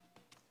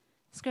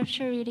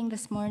Scripture reading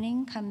this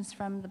morning comes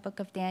from the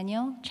book of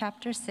Daniel,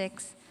 chapter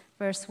 6,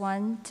 verse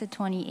 1 to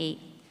 28.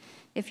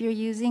 If you're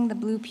using the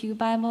Blue Pew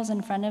Bibles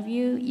in front of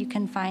you, you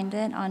can find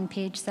it on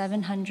page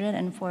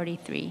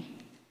 743.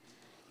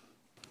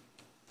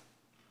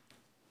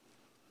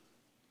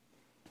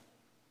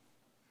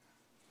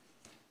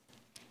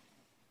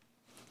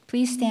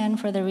 Please stand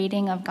for the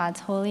reading of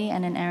God's holy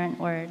and inerrant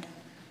word.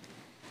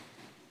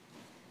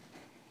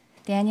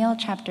 Daniel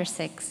chapter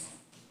 6.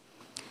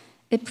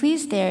 It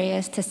pleased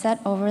Darius to set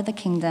over the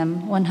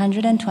kingdom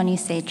 120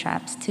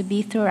 satraps to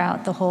be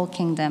throughout the whole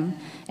kingdom,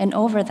 and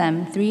over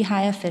them 3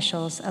 high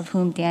officials, of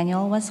whom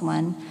Daniel was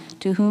one,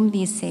 to whom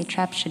these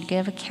satraps should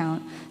give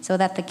account, so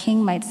that the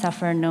king might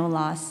suffer no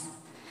loss.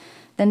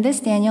 Then this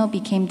Daniel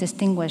became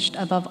distinguished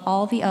above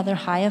all the other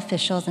high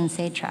officials and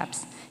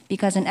satraps,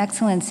 because an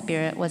excellent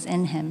spirit was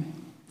in him.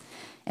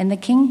 And the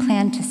king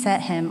planned to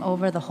set him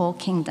over the whole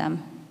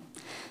kingdom.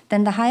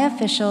 Then the high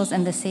officials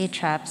and the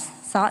satraps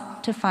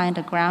sought to find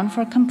a ground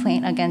for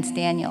complaint against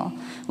Daniel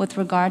with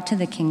regard to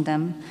the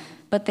kingdom,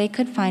 but they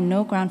could find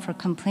no ground for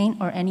complaint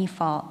or any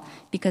fault,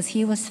 because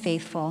he was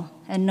faithful,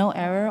 and no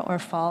error or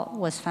fault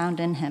was found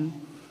in him.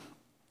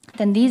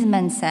 Then these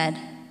men said,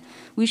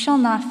 "We shall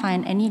not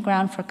find any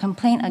ground for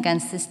complaint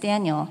against this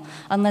Daniel,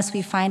 unless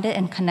we find it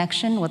in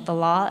connection with the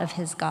law of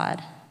his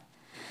God."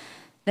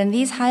 Then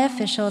these high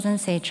officials and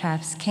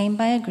satraps came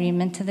by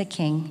agreement to the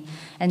king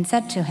and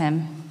said to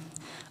him,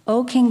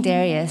 "O King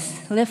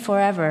Darius, live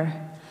forever.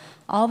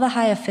 All the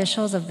high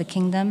officials of the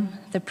kingdom,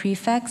 the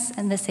prefects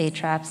and the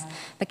satraps,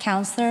 the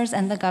counselors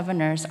and the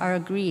governors are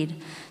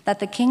agreed that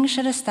the king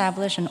should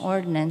establish an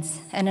ordinance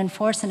and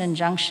enforce an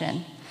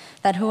injunction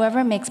that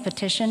whoever makes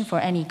petition for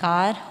any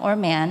god or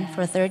man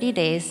for 30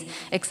 days,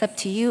 except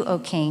to you, O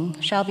king,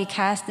 shall be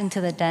cast into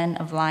the den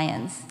of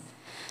lions.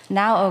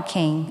 Now, O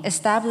king,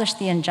 establish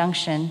the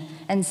injunction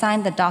and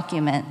sign the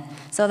document,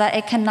 so that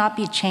it cannot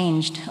be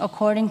changed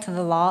according to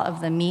the law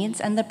of the Medes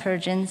and the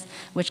Persians,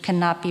 which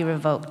cannot be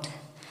revoked."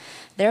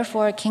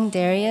 Therefore, King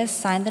Darius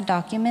signed the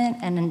document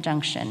and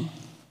injunction.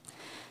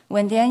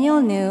 When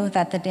Daniel knew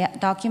that the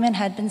document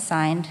had been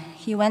signed,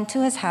 he went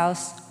to his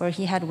house, where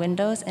he had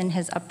windows in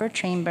his upper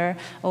chamber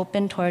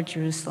open toward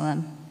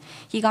Jerusalem.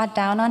 He got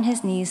down on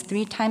his knees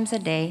 3 times a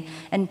day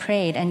and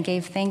prayed and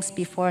gave thanks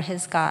before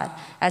his God,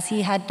 as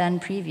he had done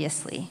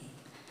previously.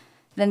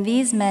 Then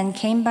these men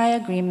came by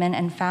agreement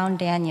and found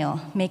Daniel,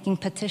 making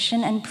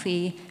petition and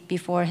plea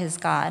before his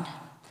God.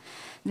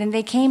 Then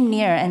they came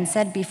near and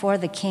said before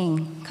the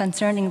king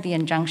concerning the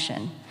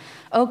injunction,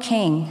 "O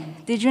king,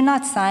 did you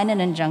not sign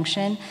an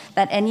injunction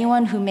that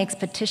anyone who makes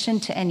petition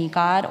to any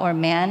god or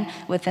man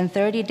within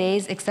 30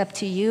 days except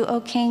to you,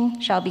 O king,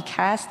 shall be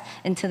cast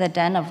into the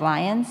den of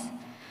lions?"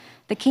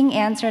 The king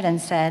answered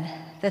and said,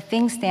 "The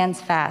thing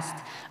stands fast,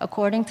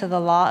 according to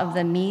the law of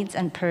the Medes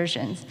and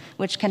Persians,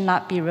 which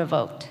cannot be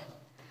revoked."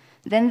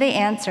 Then they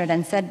answered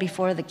and said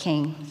before the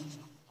king,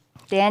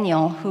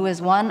 "Daniel, who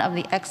is one of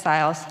the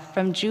exiles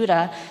from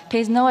Judah,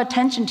 pays no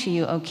attention to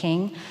you, O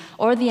king,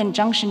 or the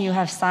injunction you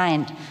have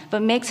signed,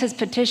 but makes his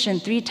petition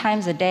 3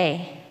 times a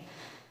day."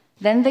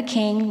 Then the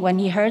king, when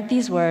he heard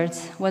these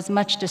words, was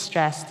much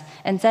distressed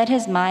and set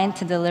his mind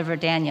to deliver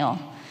Daniel.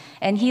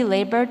 And he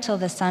labored till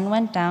the sun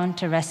went down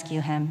to rescue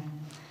him.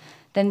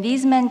 Then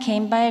these men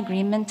came by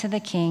agreement to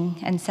the king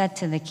and said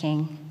to the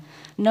king,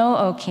 "Know,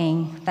 O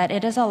king, that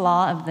it is a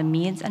law of the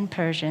Medes and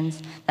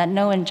Persians that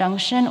no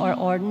injunction or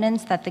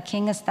ordinance that the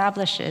king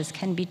establishes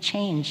can be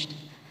changed."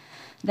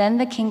 Then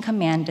the king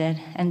commanded,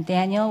 and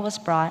Daniel was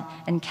brought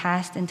and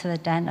cast into the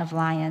den of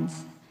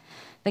lions.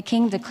 The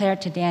king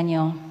declared to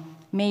Daniel,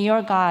 "May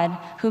your God,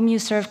 whom you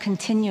serve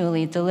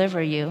continually,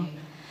 deliver you."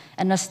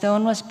 And a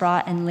stone was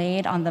brought and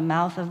laid on the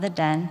mouth of the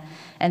den,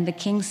 and the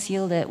king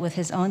sealed it with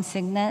his own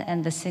signet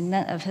and the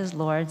signet of his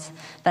lords,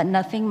 that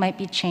nothing might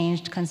be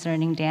changed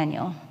concerning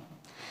Daniel.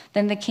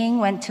 Then the king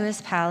went to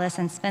his palace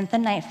and spent the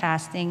night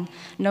fasting.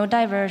 No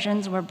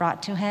diversions were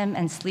brought to him,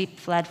 and sleep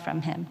fled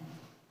from him.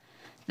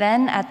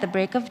 Then at the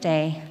break of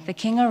day, the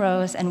king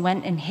arose and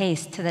went in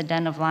haste to the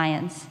den of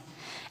lions.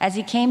 As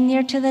he came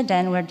near to the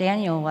den where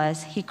Daniel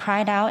was, he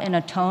cried out in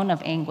a tone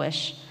of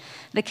anguish.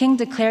 The king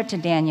declared to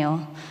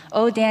Daniel,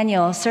 "O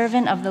Daniel,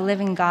 servant of the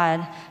living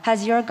God,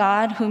 has your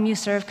God, whom you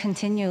serve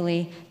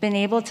continually, been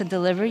able to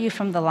deliver you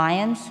from the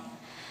lions?"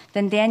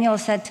 Then Daniel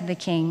said to the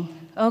king,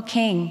 "O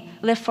king,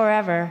 live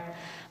forever.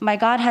 My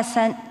God has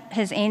sent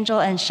his angel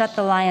and shut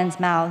the lions'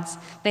 mouths.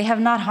 They have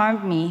not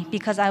harmed me,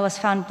 because I was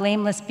found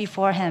blameless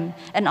before him,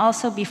 and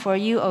also before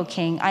you, O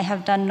king, I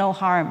have done no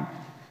harm."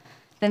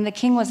 Then the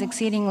king was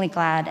exceedingly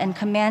glad and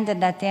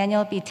commanded that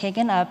Daniel be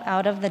taken up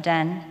out of the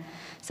den.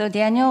 So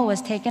Daniel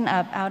was taken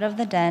up out of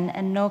the den,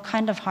 and no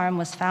kind of harm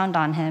was found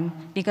on him,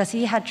 because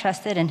he had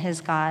trusted in his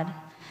God.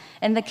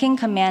 And the king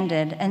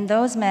commanded, and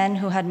those men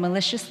who had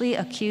maliciously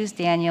accused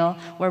Daniel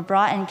were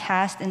brought and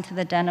cast into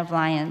the den of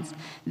lions,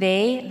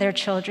 they, their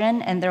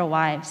children, and their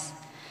wives.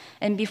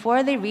 And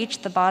before they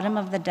reached the bottom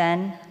of the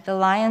den, the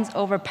lions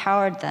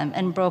overpowered them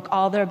and broke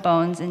all their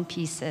bones in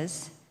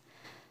pieces.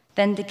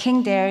 Then the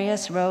king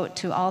Darius wrote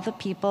to all the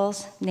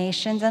peoples,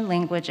 nations, and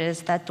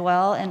languages that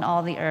dwell in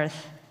all the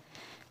earth,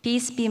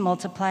 "Peace be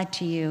multiplied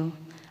to you.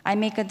 I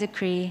make a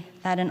decree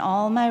that in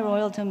all my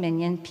royal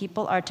dominion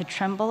people are to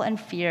tremble and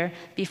fear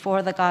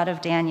before the God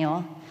of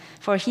Daniel,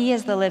 for he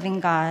is the living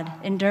God,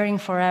 enduring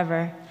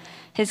forever.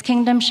 His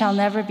kingdom shall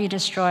never be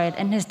destroyed,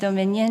 and his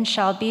dominion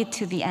shall be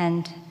to the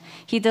end.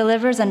 He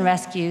delivers and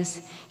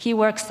rescues. He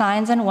works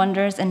signs and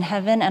wonders in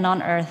heaven and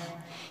on earth.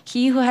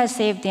 He who has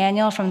saved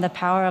Daniel from the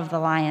power of the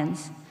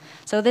lions."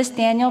 So this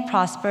Daniel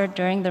prospered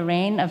during the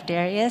reign of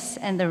Darius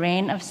and the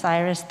reign of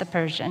Cyrus the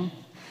Persian.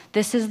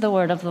 This is the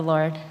word of the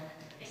Lord.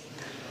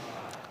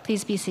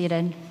 Please be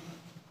seated.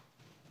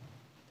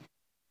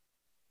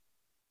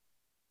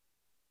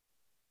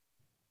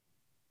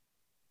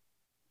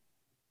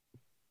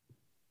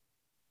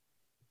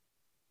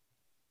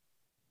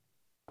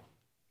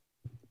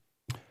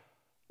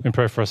 And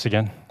pray for us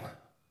again.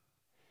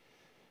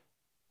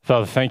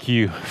 Father, thank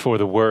you for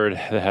the word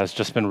that has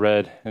just been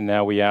read, and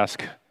now we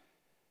ask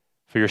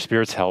for your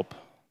Spirit's help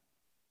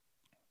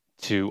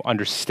to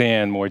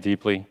understand more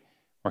deeply,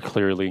 more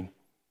clearly,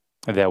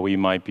 that we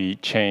might be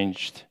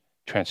changed,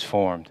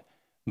 transformed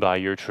by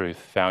your truth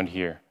found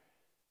here.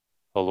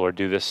 Oh Lord,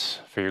 do this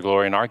for your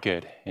glory and our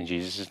good. In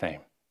Jesus'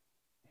 name,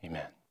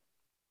 amen.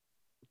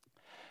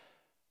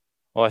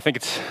 Well, I think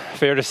it's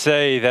fair to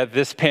say that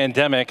this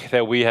pandemic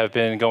that we have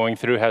been going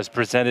through has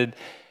presented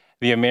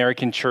the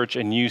American church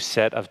a new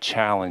set of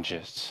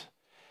challenges.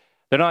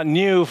 They're not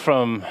new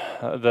from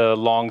the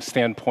long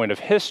standpoint of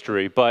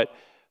history, but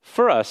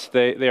for us,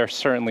 they are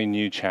certainly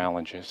new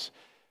challenges.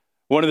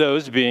 One of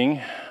those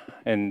being,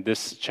 and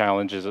this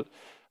challenge is a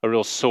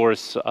real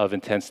source of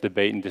intense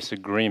debate and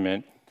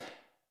disagreement,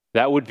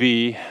 that would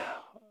be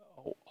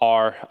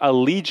our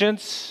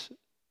allegiance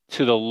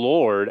to the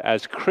Lord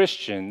as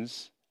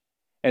Christians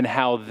and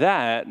how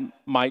that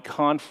might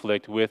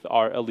conflict with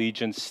our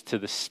allegiance to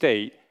the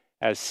state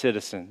as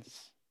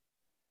citizens.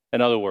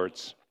 In other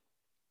words,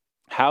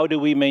 how do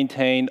we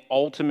maintain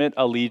ultimate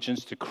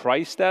allegiance to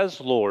Christ as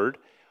Lord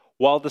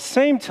while at the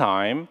same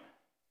time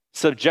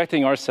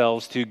subjecting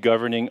ourselves to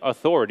governing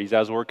authorities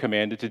as we're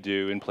commanded to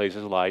do in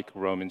places like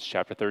Romans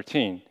chapter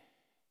 13?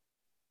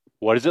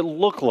 What does it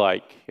look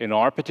like in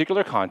our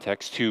particular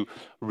context to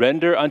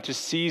render unto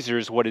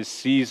Caesar's what is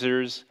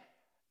Caesar's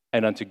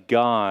and unto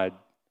God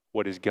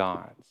what is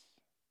God's?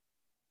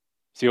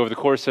 See, over the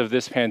course of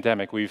this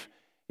pandemic, we've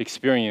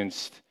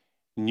experienced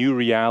new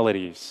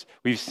realities.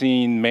 We've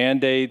seen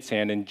mandates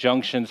and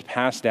injunctions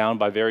passed down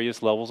by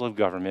various levels of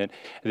government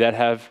that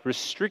have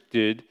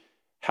restricted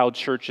how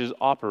churches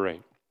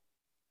operate.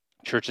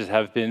 Churches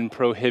have been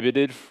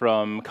prohibited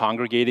from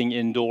congregating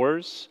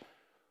indoors,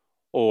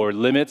 or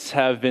limits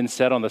have been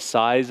set on the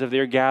size of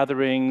their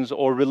gatherings,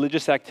 or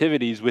religious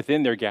activities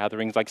within their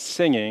gatherings, like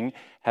singing,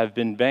 have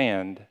been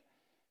banned.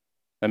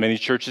 And many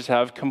churches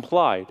have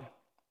complied.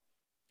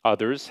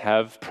 Others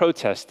have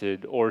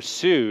protested or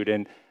sued,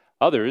 and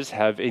others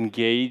have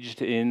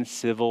engaged in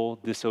civil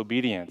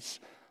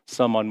disobedience,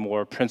 some on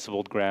more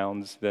principled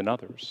grounds than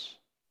others.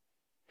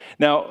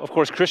 Now, of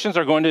course, Christians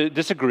are going to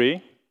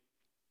disagree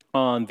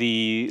on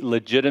the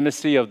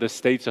legitimacy of the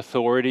state's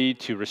authority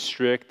to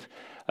restrict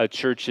a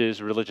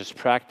church's religious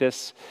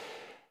practice.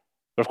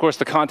 But of course,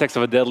 the context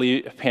of a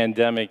deadly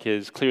pandemic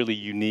is clearly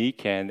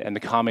unique, and the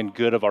common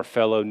good of our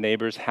fellow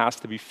neighbors has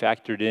to be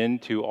factored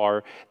into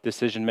our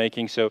decision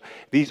making. So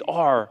these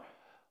are,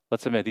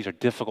 let's admit, these are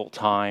difficult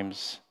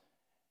times,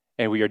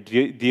 and we are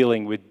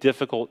dealing with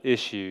difficult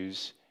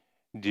issues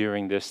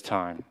during this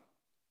time.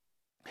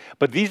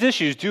 But these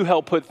issues do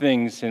help put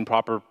things in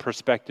proper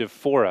perspective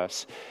for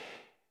us,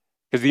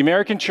 because the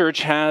American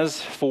church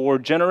has, for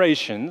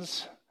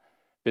generations,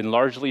 been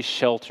largely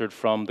sheltered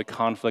from the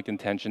conflict and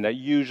tension that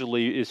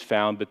usually is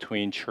found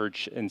between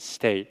church and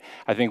state.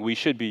 I think we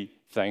should be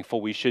thankful.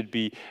 We should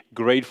be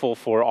grateful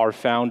for our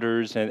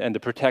founders and the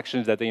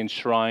protections that they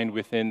enshrined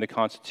within the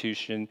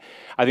Constitution.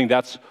 I think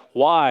that's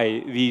why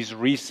these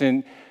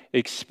recent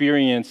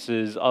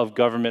experiences of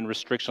government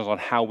restrictions on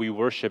how we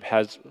worship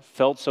has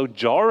felt so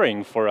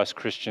jarring for us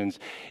Christians.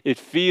 It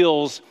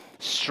feels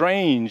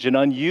strange and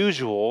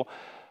unusual.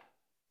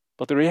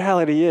 But the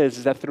reality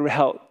is that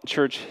throughout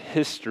church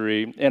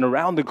history and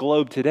around the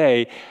globe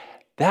today,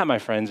 that, my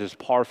friends, is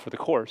par for the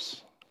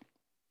course.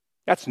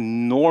 That's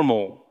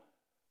normal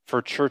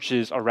for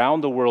churches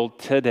around the world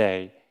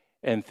today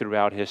and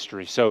throughout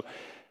history. So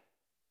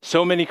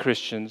many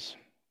Christians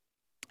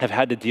have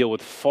had to deal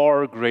with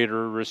far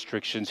greater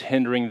restrictions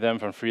hindering them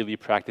from freely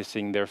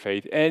practicing their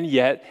faith, and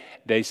yet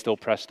they still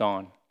pressed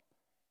on.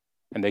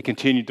 And they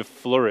continued to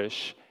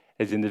flourish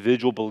as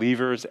individual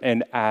believers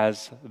and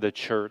as the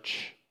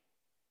church.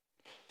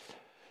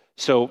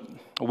 So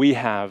we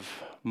have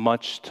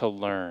much to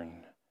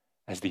learn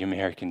as the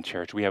American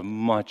church. We have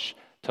much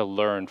to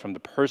learn from the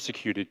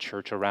persecuted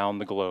church around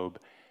the globe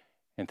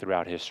and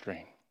throughout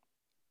history.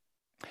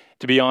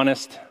 To be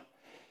honest,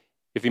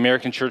 if the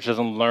American church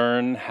doesn't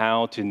learn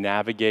how to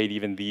navigate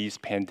even these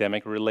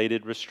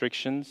pandemic-related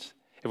restrictions,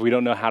 if we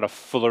don't know how to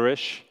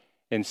flourish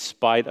in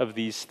spite of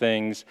these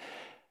things,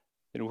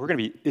 then we're going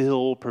to be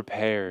ill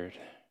prepared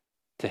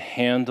to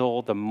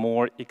handle the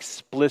more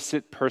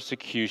explicit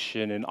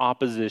persecution and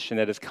opposition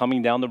that is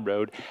coming down the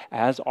road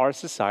as our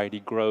society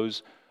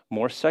grows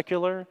more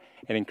secular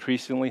and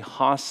increasingly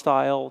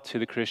hostile to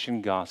the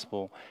Christian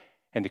gospel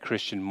and to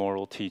Christian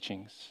moral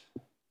teachings.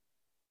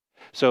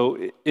 So,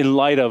 in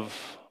light of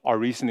our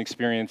recent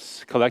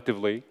experience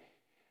collectively,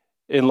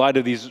 in light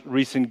of these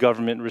recent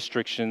government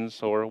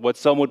restrictions, or what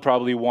some would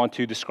probably want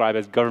to describe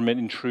as government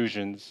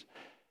intrusions,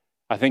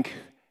 I think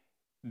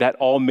that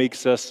all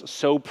makes us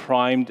so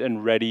primed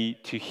and ready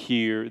to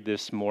hear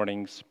this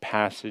morning's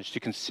passage, to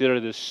consider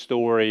this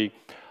story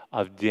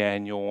of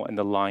Daniel and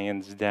the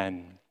lion's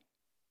den.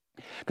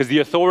 Because the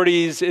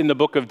authorities in the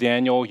book of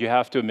Daniel, you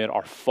have to admit,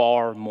 are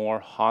far more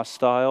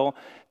hostile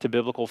to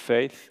biblical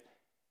faith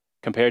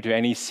compared to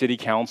any city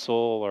council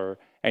or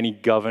any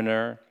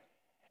governor.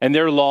 And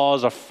their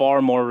laws are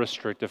far more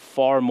restrictive,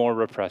 far more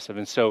repressive.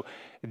 And so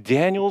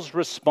Daniel's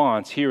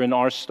response here in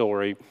our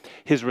story,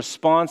 his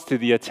response to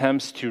the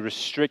attempts to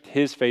restrict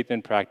his faith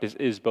and practice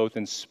is both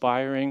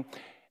inspiring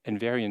and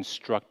very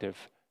instructive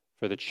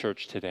for the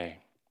church today.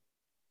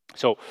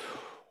 So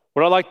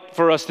what I'd like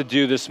for us to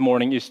do this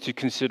morning is to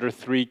consider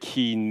three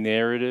key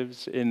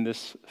narratives in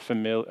this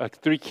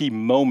three key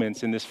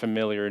moments in this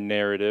familiar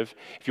narrative.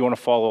 If you want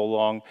to follow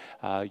along,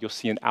 you'll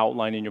see an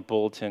outline in your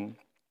bulletin.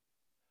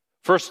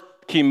 First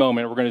key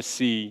moment, we're going to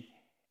see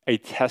a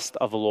test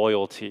of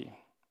loyalty.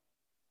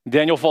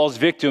 Daniel falls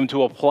victim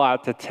to a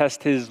plot to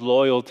test his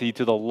loyalty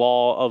to the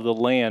law of the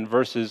land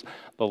versus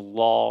the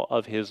law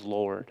of his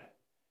Lord.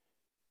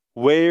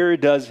 Where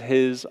does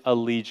his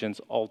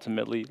allegiance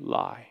ultimately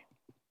lie?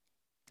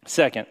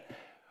 Second,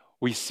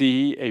 we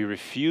see a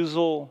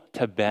refusal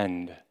to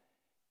bend.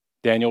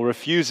 Daniel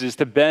refuses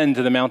to bend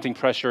to the mounting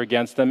pressure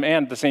against him,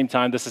 and at the same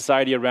time, the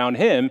society around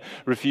him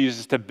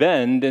refuses to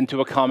bend and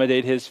to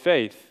accommodate his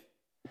faith.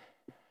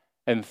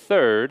 And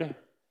third,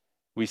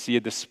 we see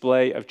a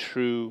display of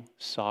true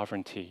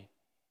sovereignty.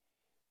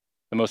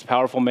 The most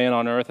powerful man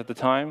on earth at the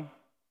time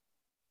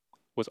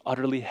was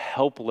utterly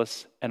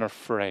helpless and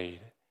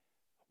afraid,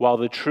 while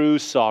the true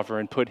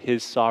sovereign put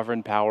his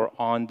sovereign power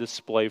on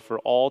display for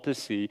all to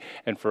see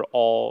and for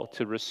all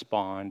to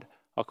respond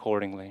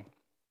accordingly.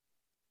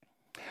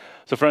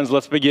 So friends,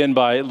 let's begin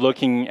by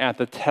looking at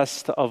the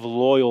test of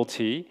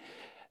loyalty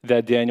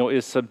that Daniel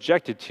is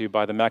subjected to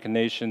by the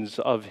machinations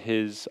of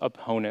his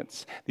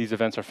opponents. These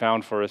events are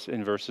found for us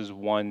in verses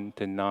 1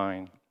 to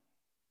 9.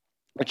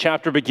 The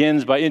chapter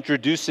begins by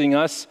introducing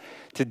us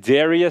to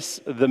Darius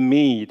the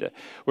Mede.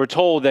 We're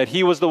told that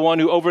he was the one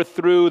who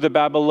overthrew the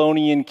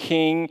Babylonian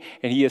king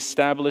and he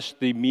established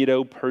the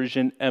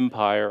Medo-Persian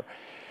Empire.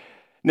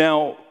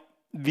 Now,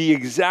 the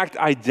exact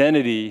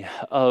identity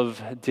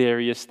of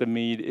Darius the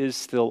Mede is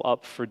still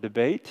up for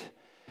debate.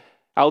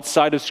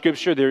 Outside of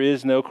Scripture, there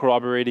is no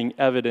corroborating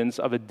evidence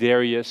of a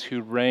Darius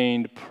who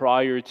reigned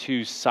prior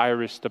to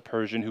Cyrus the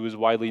Persian, who is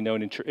widely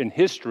known in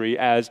history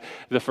as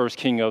the first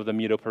king of the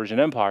Medo-Persian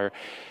Empire.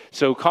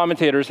 So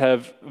commentators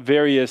have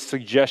various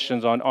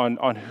suggestions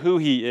on who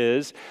he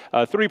is.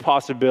 Three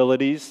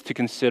possibilities to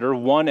consider.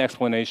 One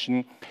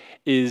explanation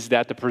is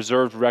that the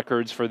preserved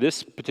records for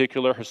this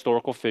particular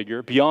historical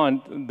figure,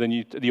 beyond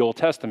the Old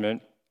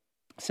Testament,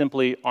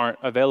 simply aren't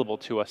available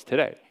to us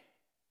today.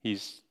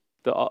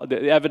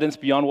 The evidence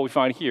beyond what we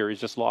find here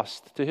is just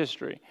lost to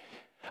history.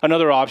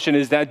 Another option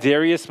is that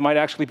Darius might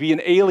actually be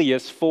an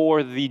alias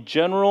for the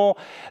general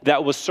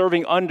that was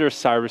serving under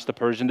Cyrus the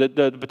Persian,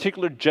 the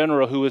particular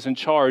general who was in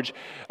charge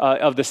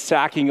of the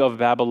sacking of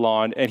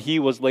Babylon, and he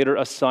was later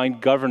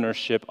assigned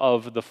governorship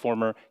of the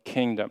former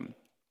kingdom.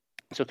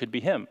 So it could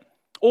be him.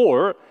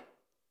 Or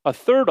a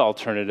third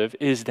alternative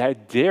is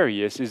that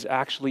Darius is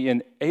actually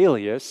an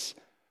alias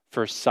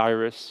for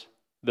Cyrus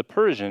the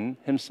Persian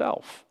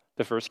himself,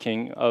 the first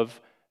king of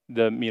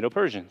the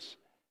Medo-Persians.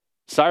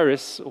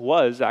 Cyrus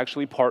was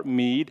actually part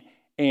Mede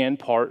and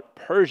part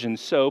Persian,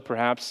 so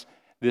perhaps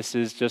this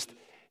is just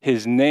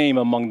his name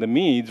among the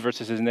Medes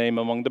versus his name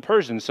among the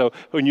Persians. So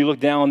when you look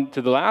down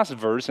to the last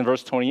verse, in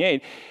verse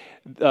 28,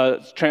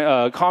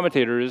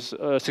 commentators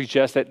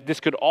suggest that this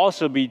could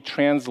also be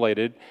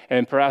translated,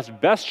 and perhaps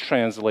best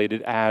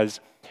translated as,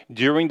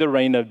 during the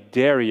reign of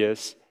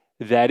Darius,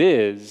 that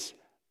is,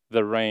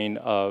 the reign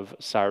of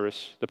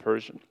Cyrus the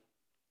Persian.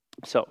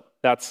 So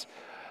that's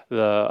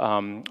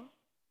the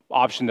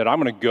option that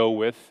I'm going to go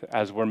with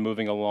as we're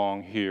moving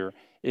along here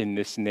in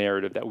this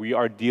narrative, that we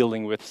are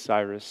dealing with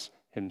Cyrus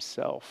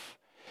himself.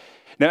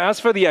 Now, as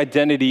for the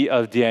identity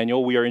of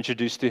Daniel, we are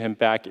introduced to him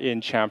back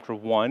in chapter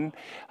 1.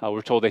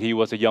 We're told that he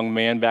was a young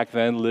man back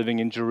then living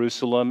in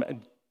Jerusalem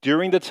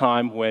during the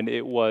time when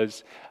it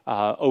was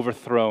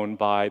overthrown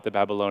by the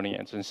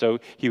Babylonians. And so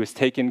he was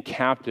taken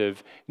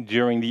captive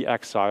during the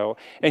exile,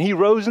 and he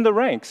rose in the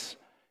ranks.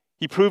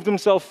 He proved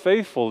himself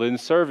faithful in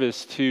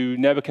service to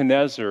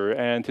Nebuchadnezzar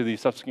and to the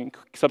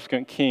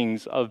subsequent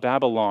kings of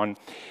Babylon.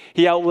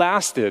 He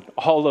outlasted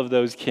all of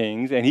those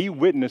kings, and he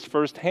witnessed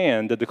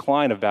firsthand the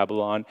decline of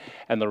Babylon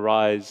and the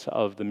rise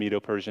of the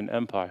Medo-Persian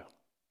Empire.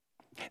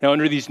 Now,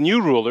 under these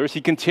new rulers,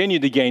 he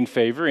continued to gain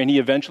favor, and he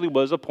eventually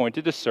was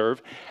appointed to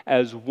serve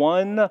as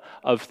one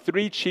of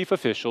 3 chief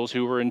officials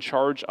who were in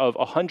charge of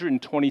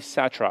 120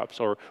 satraps,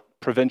 or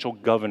provincial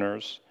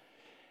governors.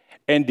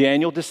 And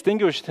Daniel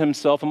distinguished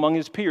himself among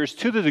his peers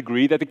to the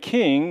degree that the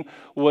king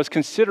was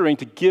considering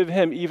to give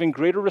him even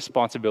greater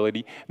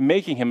responsibility,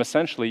 making him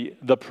essentially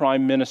the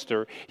prime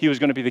minister. He was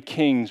going to be the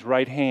king's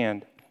right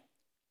hand.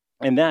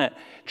 And that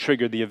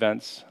triggered the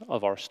events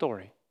of our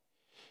story,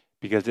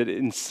 because it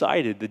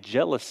incited the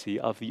jealousy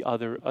of the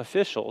other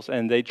officials.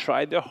 And they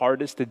tried their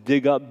hardest to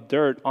dig up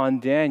dirt on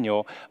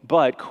Daniel,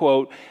 but,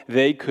 quote,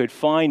 they could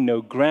find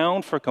no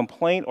ground for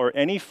complaint or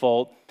any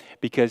fault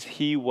because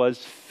he was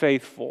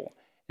faithful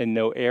and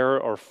no error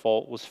or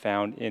fault was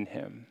found in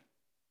him.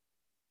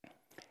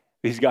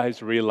 These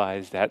guys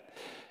realized that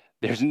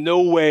there's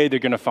no way they're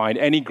going to find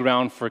any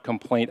ground for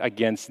complaint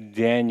against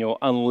Daniel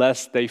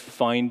unless they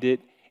find it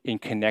in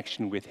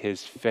connection with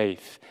his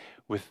faith,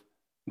 with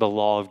the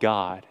law of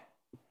God.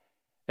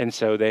 And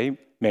so they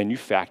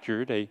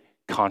manufactured a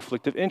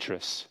conflict of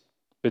interests,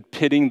 but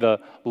pitting the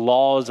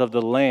laws of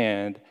the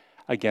land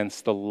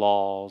against the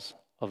laws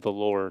of the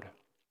Lord.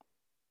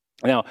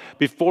 Now,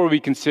 before we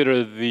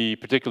consider the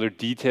particular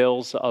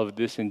details of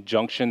this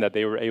injunction that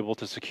they were able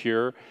to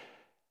secure,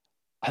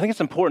 I think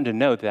it's important to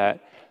note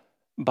that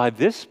by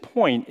this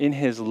point in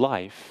his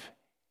life,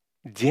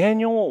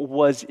 Daniel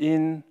was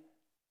in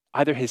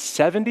either his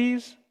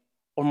 70s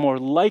or more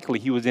likely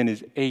he was in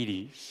his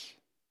 80s.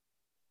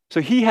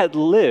 So he had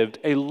lived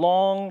a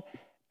long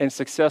and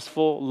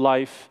successful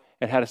life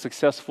and had a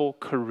successful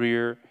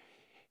career.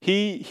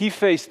 He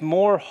faced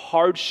more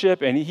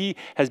hardship and he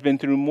has been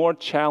through more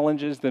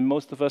challenges than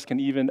most of us can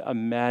even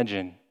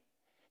imagine.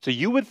 So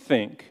you would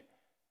think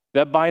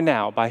that by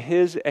now, by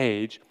his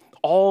age,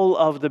 all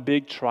of the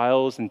big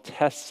trials and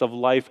tests of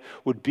life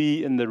would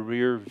be in the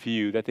rear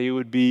view, that they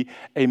would be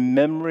a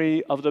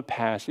memory of the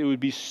past. It would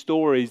be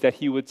stories that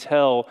he would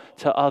tell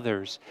to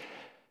others.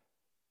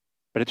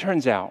 But it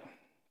turns out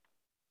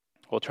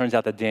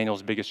that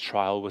Daniel's biggest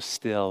trial was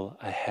still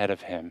ahead of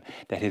him,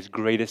 that his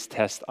greatest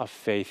test of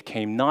faith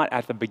came not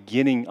at the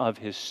beginning of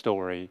his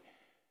story,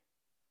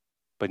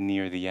 but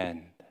near the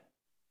end.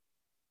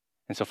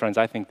 And so, friends,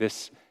 I think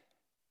this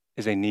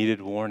is a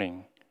needed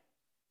warning,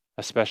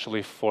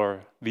 especially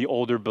for the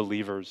older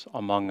believers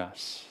among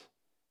us,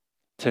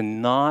 to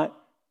not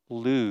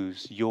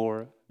lose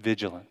your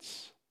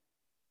vigilance,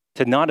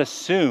 to not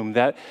assume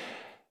that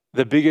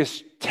the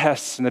biggest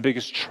tests and the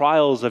biggest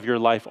trials of your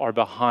life are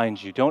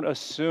behind you. Don't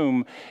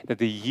assume that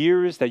the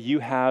years that you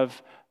have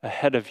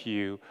ahead of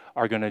you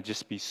are going to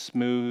just be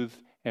smooth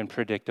and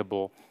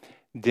predictable.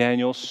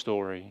 Daniel's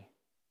story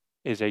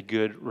is a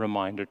good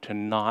reminder to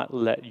not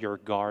let your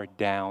guard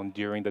down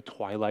during the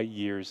twilight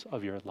years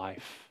of your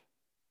life,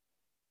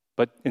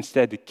 but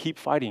instead to keep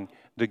fighting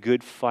the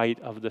good fight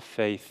of the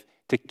faith,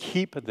 to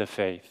keep the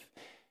faith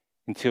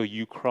until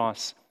you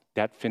cross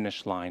that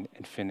finish line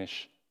and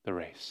finish the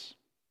race.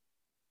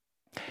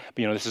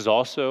 But this is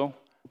also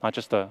not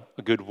just a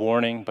good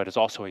warning, but it's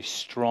also a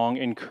strong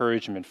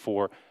encouragement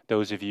for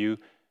those of you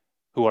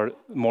who are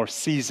more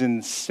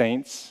seasoned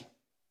saints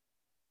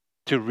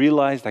to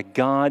realize that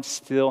God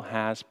still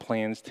has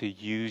plans to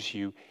use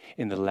you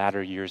in the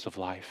latter years of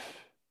life.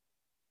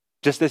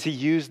 Just as he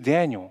used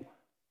Daniel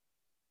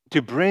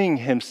to bring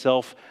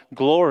himself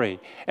glory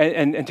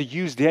and to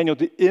use Daniel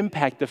to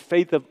impact the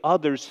faith of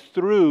others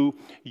through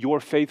your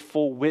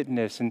faithful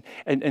witness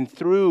and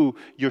through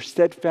your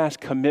steadfast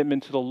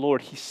commitment to the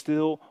Lord. He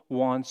still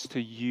wants to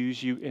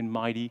use you in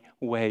mighty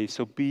ways.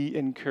 So be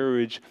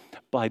encouraged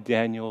by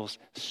Daniel's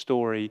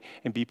story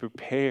and be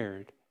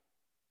prepared.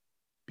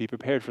 Be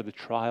prepared for the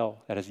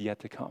trial that is yet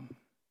to come.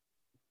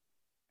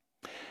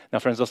 Now,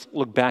 friends, let's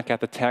look back at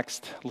the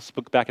text. Let's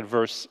look back at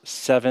verse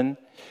 7.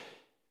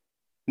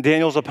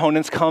 Daniel's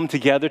opponents come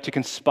together to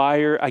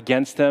conspire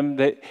against him.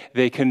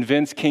 They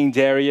convince King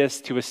Darius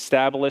to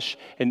establish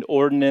an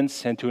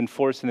ordinance and to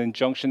enforce an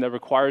injunction that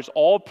requires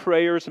all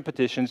prayers and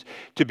petitions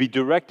to be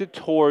directed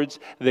towards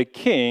the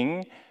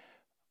king,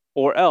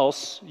 or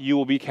else you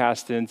will be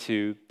cast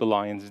into the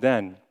lion's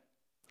den.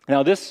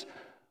 Now, this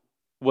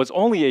was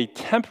only a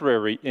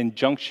temporary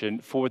injunction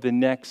for the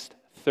next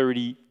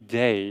 30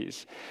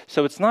 days.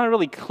 So it's not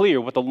really clear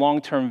what the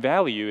long-term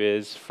value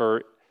is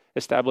for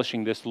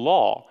establishing this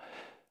law.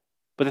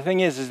 But the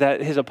thing is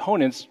that his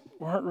opponents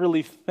weren't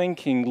really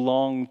thinking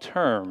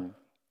long-term.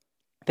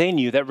 They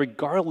knew that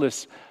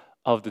regardless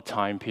of the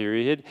time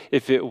period,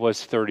 if it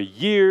was 30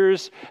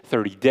 years,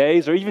 30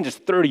 days, or even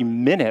just 30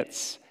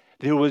 minutes,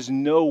 there was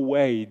no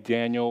way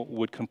Daniel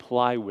would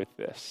comply with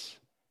this.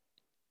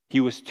 He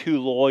was too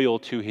loyal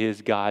to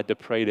his God to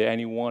pray to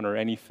anyone or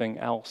anything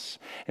else.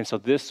 And so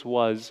this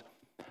was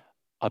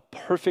a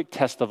perfect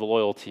test of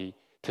loyalty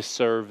to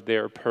serve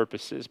their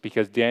purposes,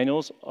 because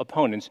Daniel's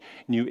opponents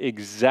knew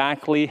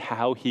exactly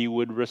how he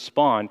would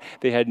respond.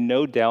 They had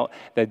no doubt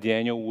that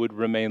Daniel would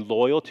remain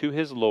loyal to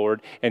his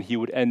Lord and he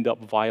would end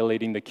up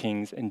violating the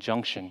king's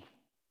injunction.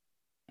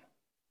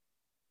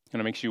 And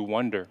it makes you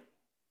wonder,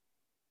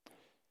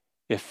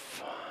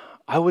 if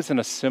I was in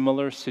a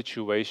similar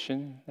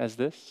situation as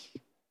this,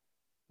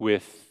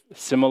 with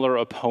similar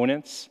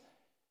opponents,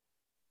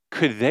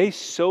 could they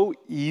so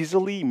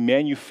easily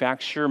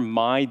manufacture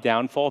my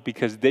downfall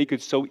because they could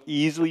so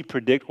easily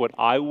predict what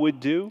I would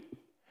do,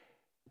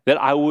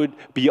 that I would,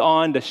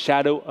 beyond a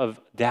shadow of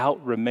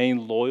doubt,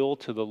 remain loyal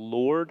to the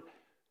Lord?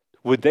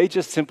 Would they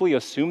just simply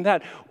assume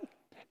that?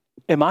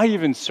 Am I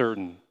even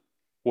certain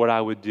what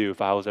I would do if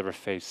I was ever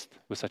faced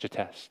with such a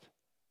test?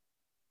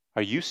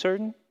 Are you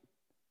certain?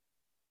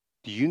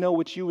 Do you know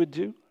what you would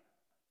do?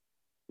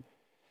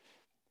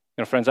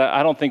 Friends,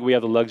 I don't think we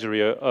have the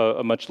luxury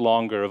much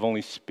longer of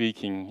only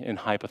speaking in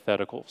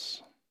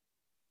hypotheticals.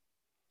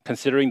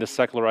 Considering the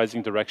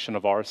secularizing direction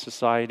of our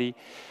society,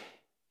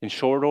 in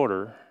short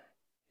order,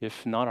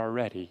 if not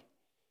already,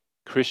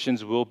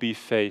 Christians will be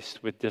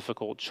faced with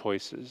difficult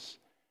choices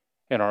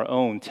and our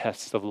own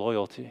tests of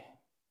loyalty.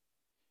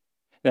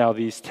 Now,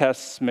 these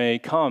tests may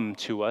come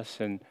to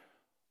us in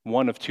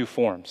one of two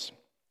forms.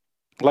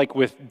 Like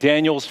with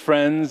Daniel's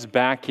friends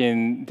back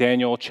in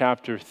Daniel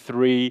chapter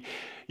 3,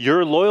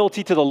 your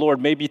loyalty to the Lord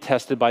may be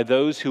tested by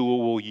those who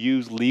will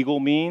use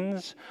legal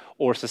means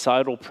or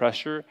societal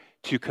pressure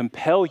to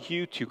compel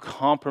you to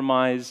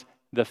compromise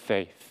the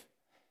faith.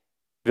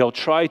 They'll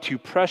try to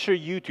pressure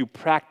you to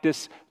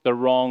practice the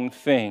wrong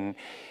thing.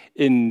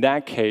 In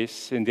that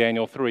case, in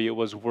Daniel 3, it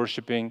was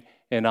worshiping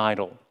an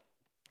idol.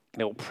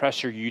 They'll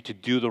pressure you to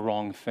do the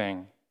wrong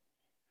thing.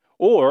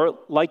 Or,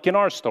 like in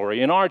our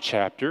story, in our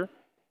chapter,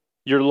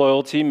 your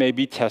loyalty may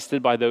be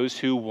tested by those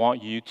who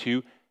want you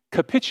to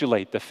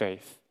capitulate the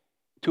faith,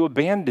 to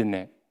abandon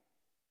it.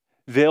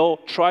 They'll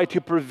try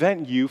to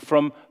prevent you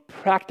from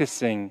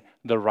practicing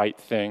the right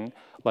thing,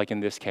 like in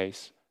this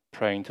case,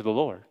 praying to the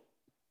Lord.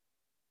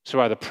 So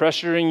either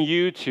pressuring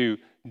you to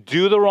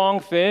do the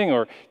wrong thing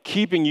or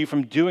keeping you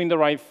from doing the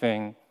right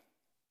thing,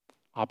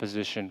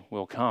 opposition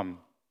will come.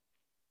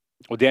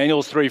 Well,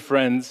 Daniel's three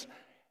friends,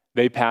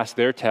 they passed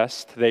their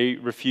test. They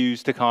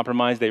refused to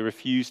compromise. They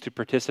refused to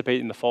participate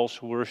in the false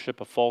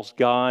worship of false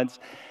gods.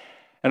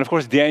 And of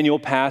course, Daniel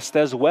passed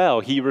as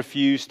well. He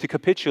refused to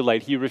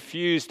capitulate. He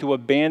refused to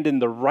abandon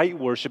the right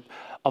worship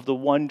of the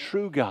one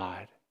true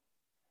God.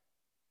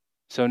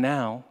 So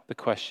now the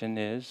question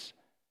is,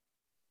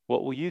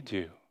 what will you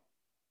do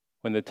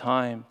when the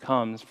time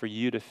comes for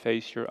you to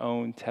face your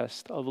own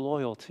test of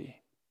loyalty?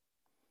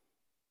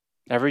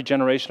 Every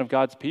generation of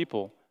God's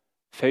people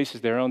faces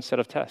their own set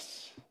of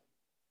tests.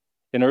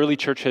 In early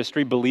church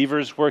history,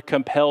 believers were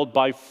compelled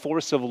by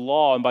force of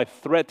law and by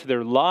threat to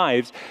their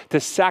lives to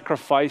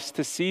sacrifice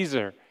to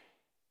Caesar.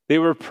 They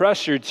were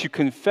pressured to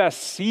confess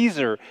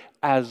Caesar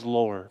as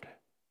Lord.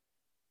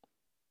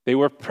 They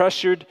were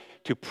pressured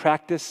to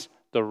practice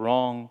the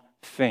wrong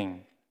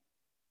thing.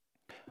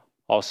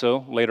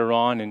 Also, later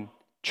on in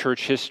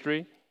church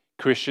history,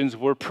 Christians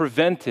were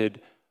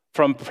prevented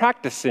from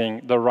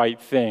practicing the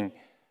right thing.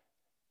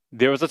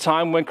 There was a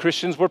time when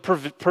Christians were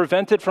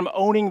prevented from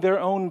owning their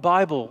own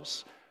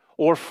Bibles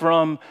or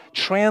from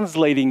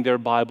translating their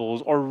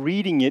Bibles or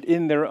reading it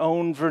in their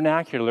own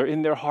vernacular,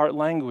 in their heart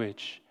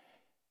language.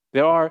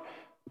 There are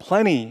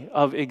plenty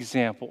of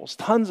examples,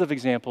 tons of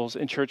examples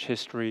in church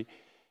history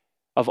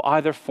of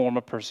either form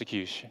of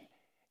persecution,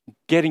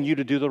 getting you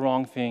to do the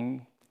wrong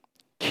thing,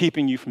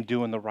 keeping you from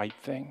doing the right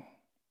thing.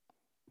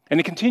 And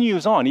it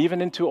continues on,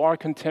 even into our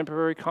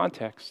contemporary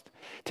context.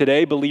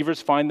 Today,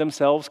 believers find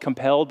themselves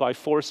compelled by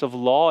force of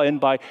law and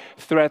by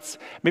threats,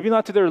 maybe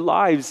not to their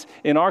lives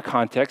in our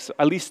context,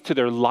 at least to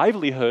their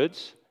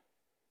livelihoods,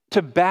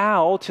 to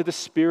bow to the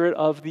spirit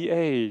of the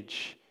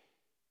age,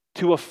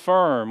 to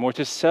affirm or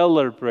to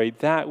celebrate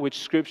that which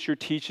Scripture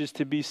teaches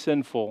to be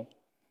sinful.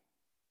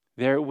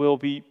 There will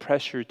be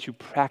pressure to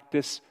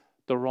practice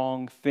the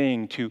wrong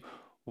thing, to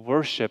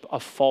worship a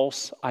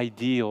false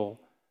ideal,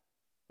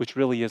 which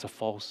really is a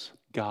false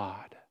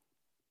god.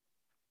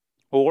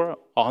 Or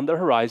on the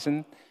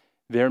horizon,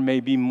 there may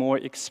be more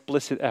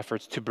explicit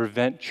efforts to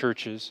prevent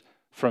churches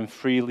from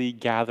freely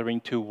gathering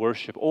to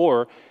worship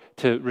or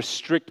to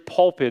restrict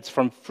pulpits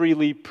from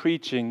freely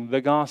preaching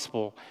the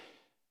gospel.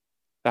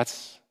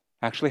 That's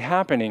actually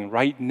happening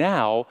right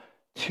now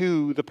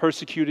to the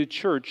persecuted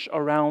church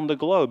around the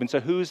globe. And so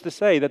who's to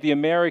say that the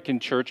American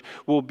church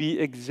will be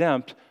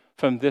exempt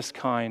from this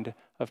kind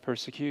of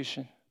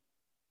persecution?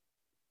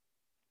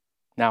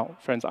 Now,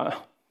 friends, I'm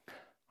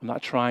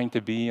not trying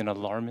to be an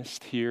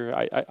alarmist here.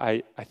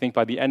 I think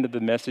by the end of the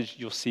message,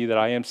 you'll see that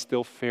I am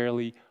still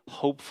fairly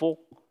hopeful.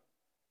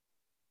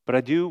 But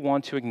I do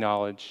want to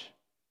acknowledge,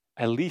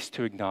 at least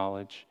to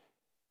acknowledge,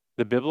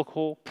 the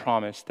biblical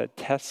promise that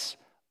tests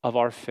of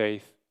our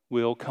faith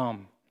will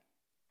come.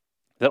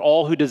 That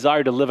all who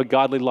desire to live a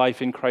godly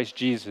life in Christ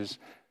Jesus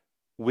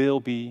will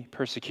be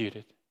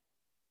persecuted.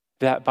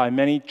 That by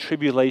many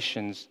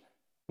tribulations,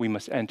 we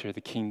must enter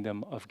the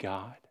kingdom of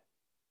God.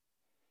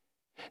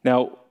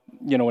 Now,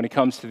 when it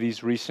comes to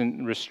these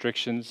recent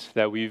restrictions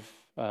that we've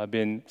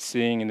been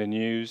seeing in the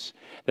news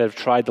that have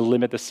tried to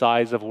limit the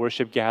size of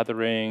worship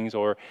gatherings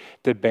or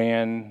to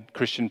ban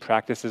Christian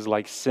practices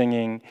like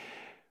singing,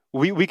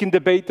 We can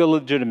debate the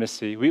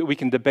legitimacy. We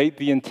can debate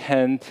the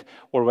intent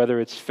or whether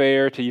it's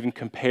fair to even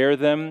compare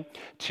them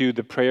to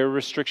the prayer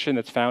restriction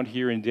that's found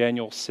here in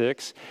Daniel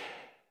 6.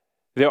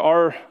 There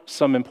are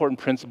some important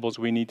principles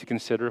we need to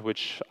consider,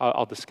 which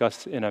I'll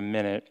discuss in a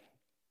minute.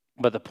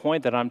 But the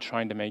point that I'm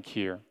trying to make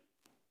here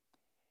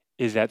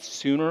is that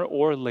sooner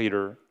or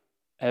later,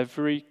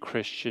 every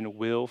Christian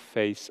will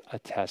face a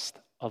test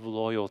of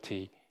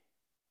loyalty.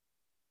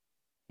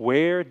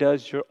 Where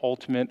does your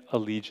ultimate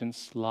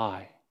allegiance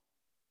lie?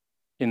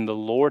 In the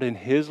Lord and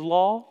His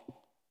law,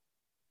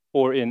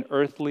 or in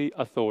earthly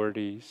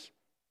authorities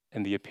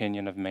and the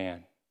opinion of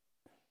man?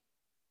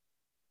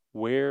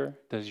 Where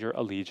does your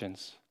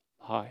allegiance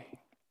lie?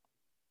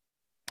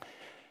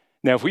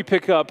 Now, if we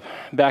pick up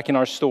back in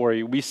our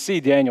story, we see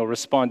Daniel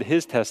respond to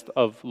his test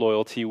of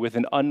loyalty with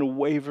an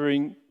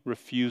unwavering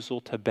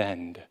refusal to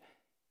bend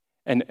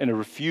and a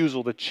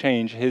refusal to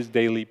change his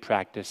daily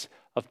practice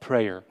of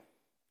prayer.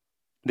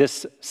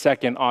 This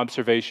second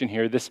observation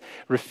here, this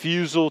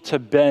refusal to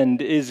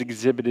bend, is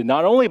exhibited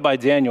not only by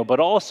Daniel, but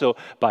also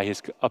by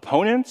his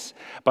opponents,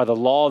 by the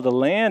law of the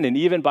land, and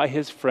even by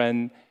his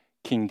friend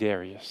King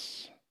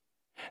Darius.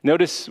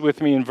 Notice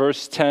with me in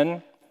verse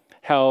 10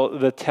 how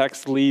the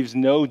text leaves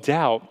no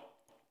doubt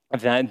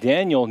that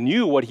Daniel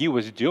knew what he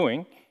was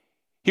doing.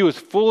 He was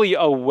fully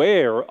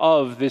aware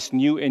of this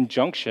new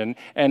injunction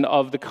and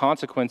of the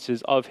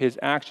consequences of his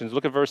actions.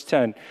 Look at verse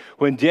 10.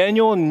 When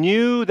Daniel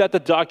knew that the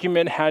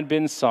document had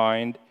been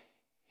signed,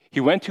 he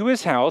went to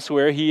his house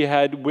where he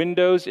had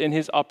windows in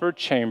his upper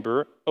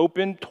chamber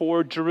open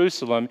toward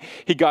Jerusalem.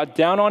 He got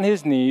down on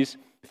his knees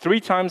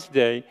 3 times a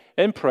day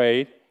and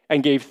prayed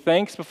and gave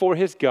thanks before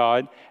his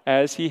God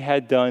as he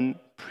had done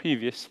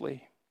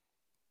previously.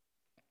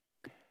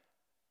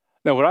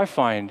 Now, what I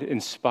find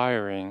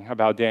inspiring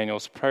about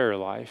Daniel's prayer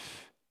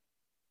life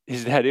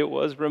is that it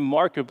was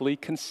remarkably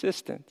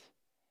consistent.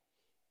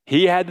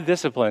 He had the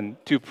discipline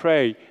to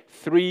pray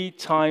 3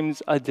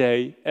 times a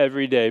day,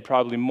 every day,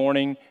 probably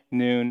morning,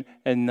 noon,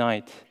 and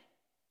night.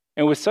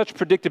 And with such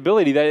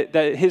predictability that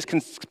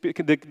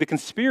the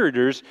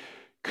conspirators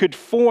could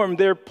form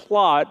their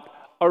plot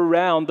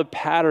around the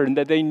pattern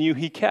that they knew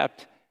he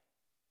kept.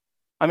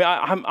 I mean,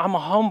 I'm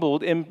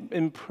humbled and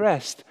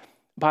impressed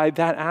by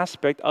that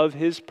aspect of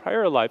his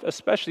prayer life,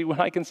 especially when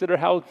I consider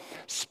how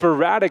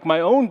sporadic my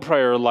own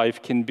prayer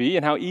life can be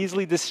and how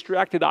easily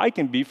distracted I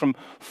can be from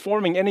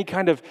forming any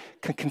kind of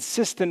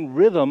consistent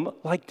rhythm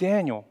like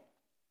Daniel.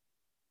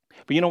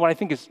 But you know what I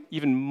think is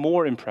even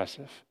more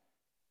impressive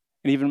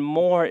and even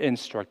more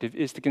instructive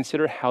is to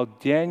consider how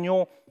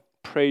Daniel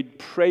prayed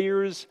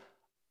prayers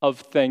of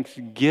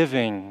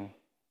thanksgiving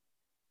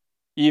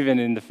even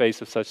in the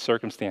face of such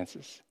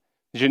circumstances.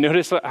 Did you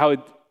notice how it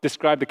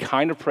described the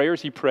kind of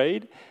prayers he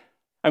prayed?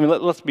 I mean,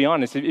 let's be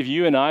honest. If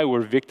you and I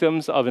were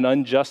victims of an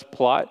unjust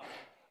plot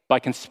by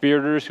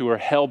conspirators who were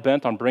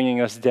hell-bent on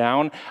bringing us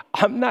down,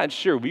 I'm not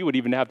sure we would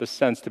even have the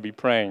sense to be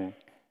praying.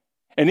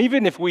 And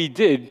even if we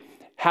did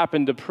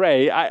happen to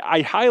pray,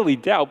 I highly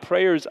doubt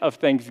prayers of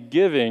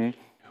thanksgiving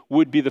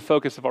would be the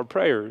focus of our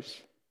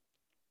prayers.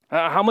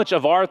 How much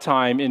of our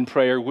time in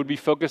prayer would be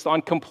focused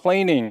on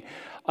complaining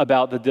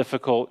about the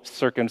difficult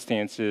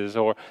circumstances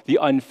or the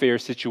unfair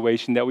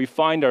situation that we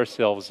find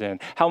ourselves in?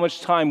 How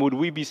much time would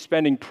we be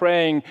spending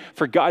praying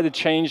for God to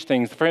change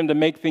things, for Him to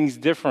make things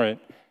different?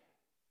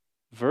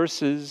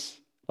 Verses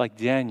like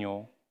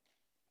Daniel,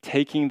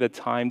 taking the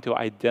time to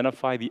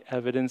identify the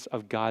evidence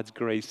of God's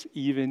grace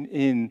even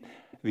in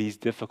these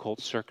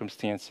difficult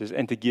circumstances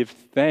and to give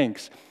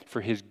thanks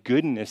for His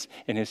goodness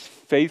and His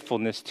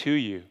faithfulness to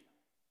you.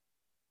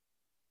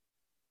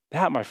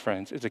 That, my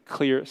friends, is a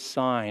clear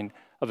sign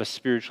of a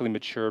spiritually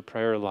mature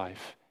prayer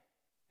life.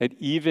 That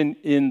even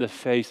in the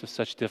face of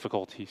such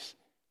difficulties,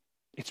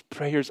 it's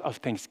prayers of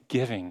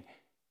thanksgiving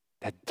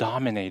that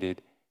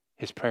dominated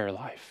his prayer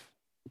life.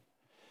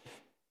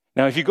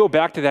 Now, if you go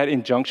back to that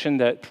injunction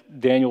that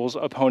Daniel's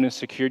opponents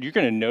secured, you're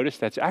going to notice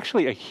that's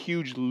actually a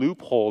huge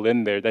loophole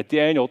in there that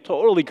Daniel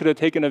totally could have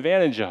taken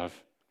advantage of.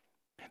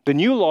 The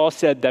new law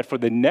said that for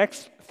the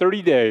next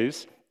 30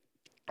 days,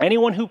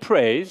 anyone who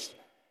prays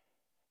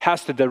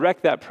has to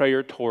direct that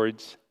prayer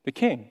towards the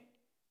king.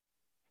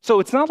 So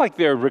it's not like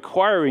they're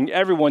requiring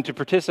everyone to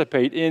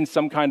participate in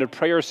some kind of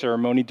prayer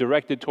ceremony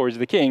directed towards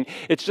the king.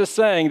 It's just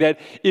saying that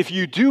if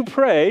you do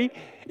pray,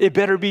 it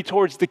better be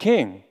towards the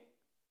king.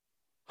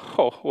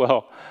 Oh,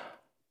 well,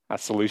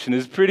 that solution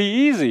is pretty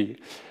easy.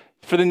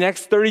 For the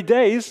next 30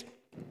 days,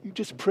 you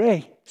just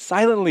pray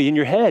silently in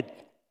your head.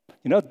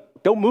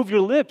 Don't move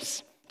your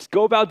lips. Just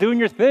go about doing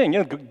your thing.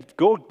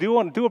 Go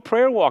do a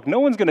prayer walk. No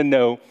one's going to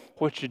know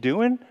what you're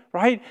doing,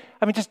 right?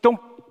 I mean, just don't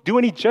do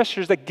any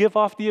gestures that give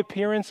off the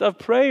appearance of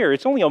prayer.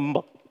 It's only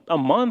a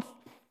month.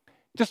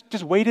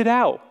 Just wait it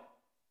out.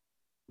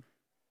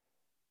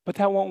 But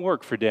that won't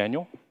work for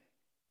Daniel.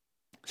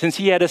 Since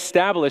he had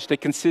established a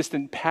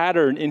consistent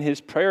pattern in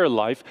his prayer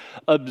life,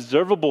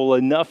 observable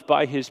enough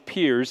by his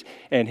peers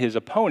and his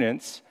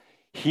opponents,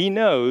 he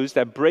knows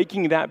that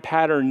breaking that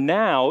pattern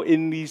now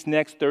in these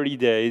next 30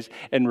 days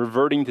and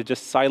reverting to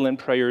just silent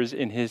prayers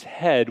in his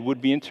head would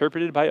be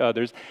interpreted by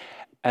others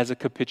as a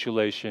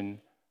capitulation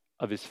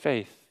of his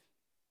faith,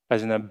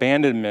 as an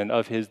abandonment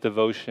of his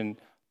devotion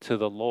to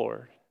the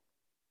Lord.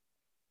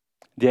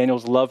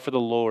 Daniel's love for the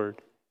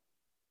Lord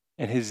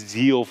and his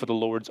zeal for the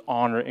Lord's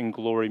honor and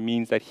glory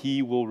means that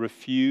he will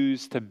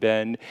refuse to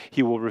bend.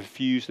 He will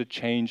refuse to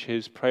change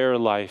his prayer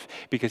life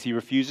because he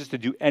refuses to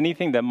do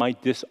anything that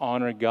might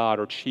dishonor God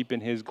or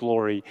cheapen his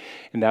glory.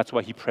 And that's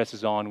why he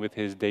presses on with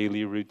his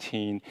daily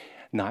routine,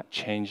 not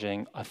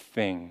changing a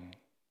thing.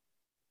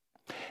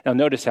 Now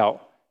notice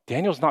how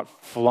Daniel's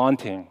not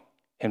flaunting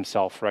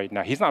himself right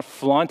now. He's not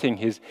flaunting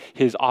his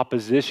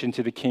opposition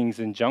to the king's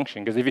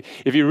injunction. Because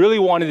if he really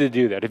wanted to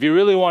do that, if he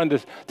really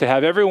wanted to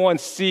have everyone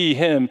see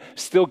him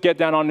still get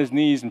down on his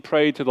knees and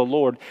pray to the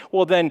Lord,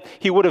 well, then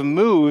he would have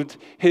moved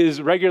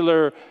his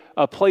regular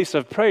place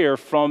of prayer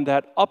from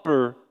that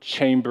upper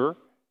chamber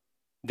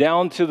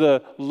down to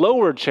the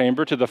lower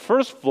chamber, to the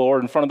first floor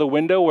in front of the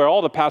window where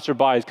all the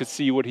passerbys could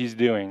see what he's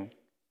doing.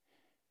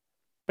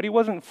 But he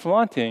wasn't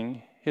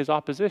flaunting his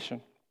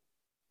opposition.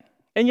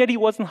 And yet he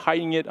wasn't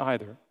hiding it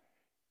either.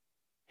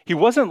 He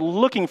wasn't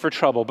looking for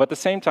trouble, but at the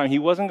same time, he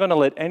wasn't going to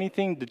let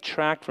anything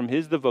detract from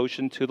his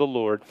devotion to the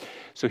Lord.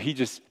 So he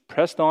just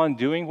pressed on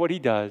doing what he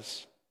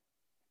does,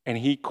 and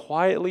he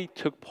quietly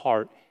took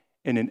part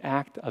in an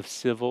act of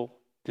civil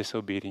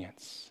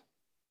disobedience.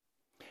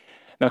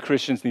 Now,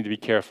 Christians need to be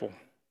careful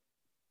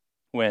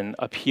when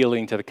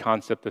appealing to the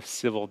concept of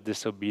civil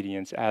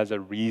disobedience as a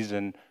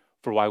reason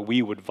for why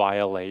we would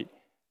violate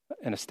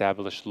an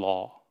established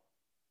law.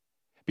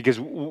 Because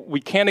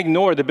we can't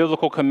ignore the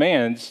biblical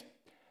commands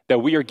that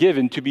we are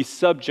given to be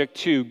subject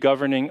to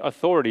governing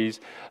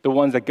authorities, the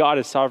ones that God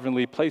has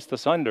sovereignly placed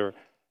us under.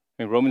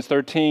 I mean, Romans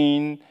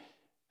 13,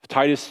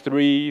 Titus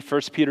 3,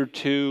 1 Peter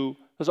 2,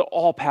 those are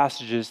all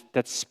passages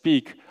that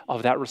speak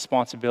of that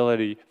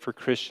responsibility for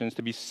Christians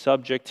to be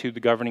subject to the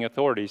governing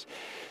authorities.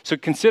 So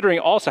considering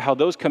also how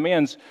those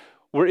commands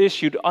were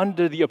issued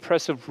under the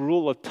oppressive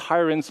rule of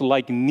tyrants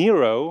like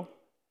Nero,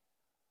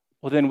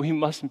 well, then we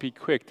mustn't be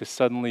quick to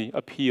suddenly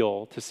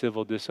appeal to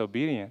civil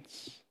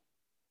disobedience.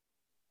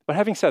 But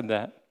having said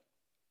that,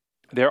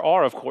 there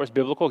are, of course,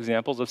 biblical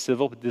examples of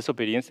civil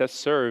disobedience that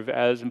serve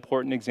as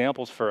important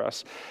examples for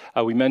us.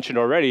 We mentioned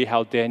already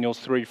how Daniel's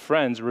 3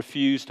 friends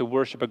refused to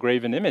worship a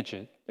graven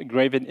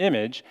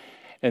image,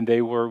 and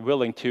they were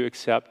willing to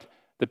accept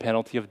the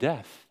penalty of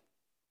death.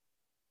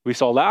 We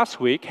saw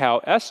last week how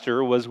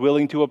Esther was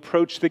willing to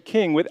approach the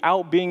king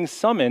without being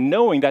summoned,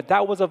 knowing that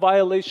that was a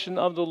violation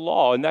of the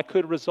law and that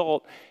could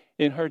result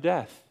in her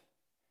death.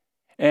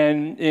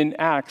 And in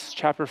Acts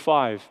chapter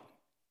 5,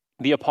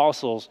 the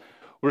apostles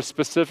were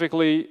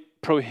specifically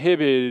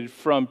prohibited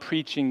from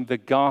preaching the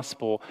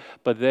gospel,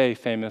 but they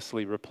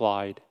famously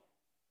replied,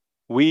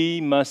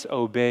 "We must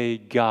obey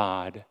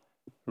God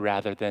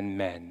rather than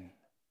men."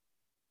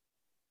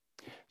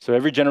 So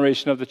every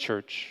generation of the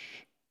church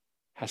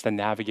has to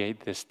navigate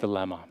this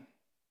dilemma.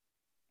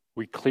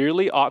 We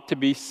clearly ought to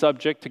be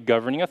subject to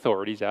governing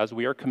authorities as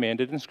we are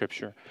commanded in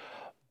Scripture,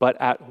 but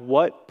at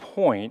what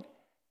point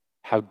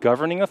have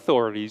governing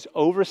authorities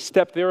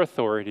overstepped their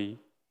authority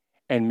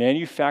and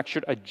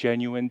manufactured a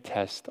genuine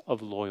test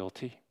of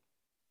loyalty,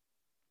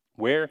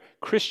 where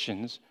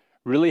Christians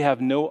really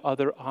have no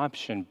other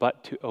option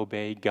but to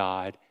obey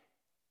God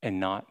and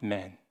not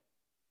men?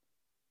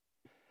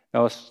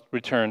 Now let's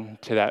return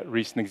to that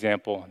recent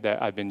example that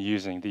I've been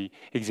using, the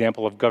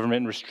example of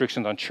government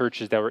restrictions on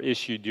churches that were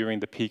issued during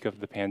the peak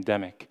of the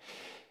pandemic.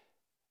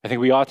 I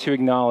think we ought to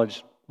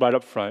acknowledge right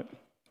up front,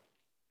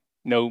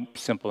 no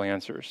simple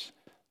answers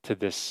to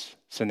this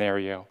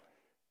scenario.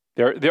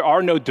 There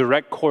are no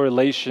direct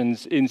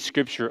correlations in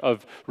Scripture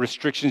of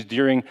restrictions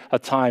during a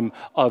time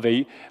of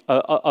a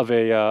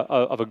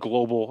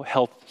global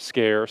health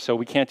scare. So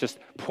we can't just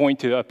point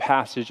to a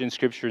passage in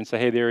Scripture and say,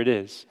 hey, there it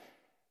is.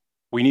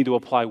 We need to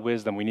apply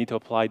wisdom. We need to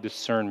apply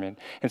discernment.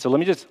 And so let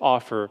me just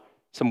offer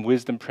some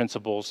wisdom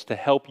principles to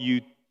help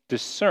you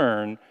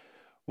discern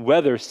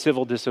whether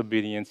civil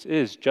disobedience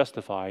is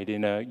justified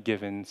in a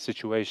given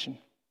situation.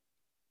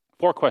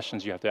 4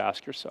 questions you have to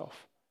ask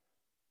yourself.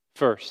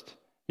 First,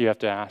 you have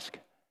to ask,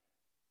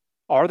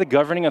 are the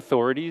governing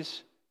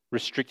authorities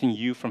restricting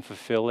you from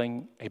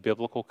fulfilling a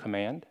biblical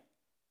command?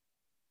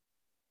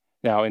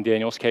 Now, in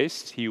Daniel's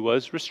case, he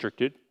was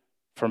restricted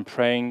from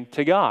praying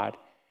to God.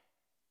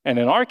 And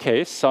in our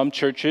case, some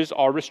churches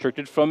are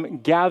restricted from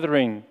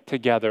gathering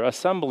together,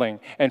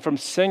 assembling, and from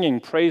singing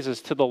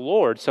praises to the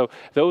Lord. So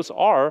those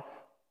are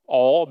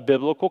all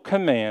biblical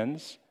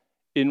commands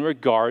in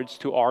regards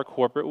to our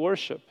corporate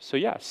worship. So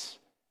yes,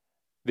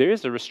 there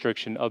is a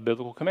restriction of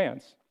biblical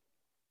commands.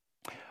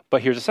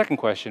 But here's a second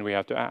question we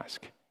have to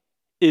ask.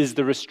 Is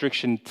the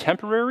restriction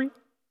temporary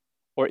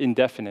or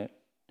indefinite?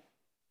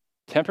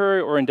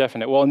 Temporary or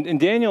indefinite? Well,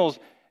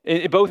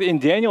 both in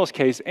Daniel's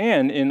case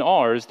and in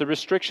ours, the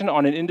restriction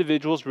on an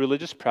individual's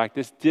religious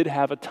practice did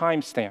have a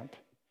timestamp.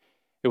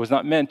 It was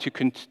not meant to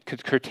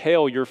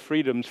curtail your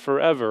freedoms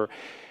forever.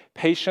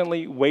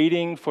 Patiently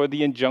waiting for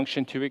the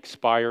injunction to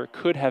expire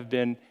could have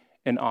been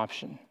an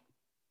option.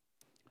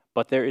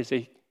 But there is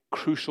a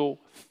crucial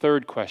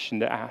third question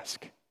to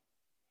ask.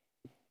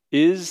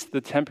 Is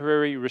the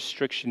temporary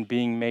restriction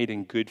being made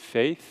in good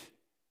faith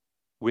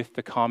with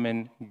the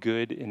common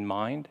good in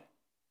mind?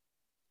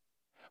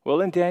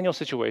 Well, in Daniel's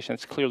situation,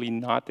 it's clearly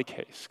not the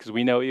case because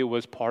we know it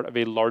was part of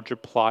a larger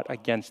plot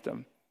against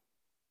him.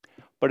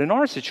 But in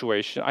our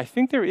situation, I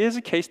think there is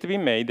a case to be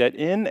made that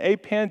in a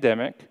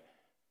pandemic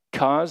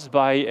caused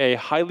by a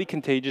highly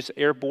contagious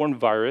airborne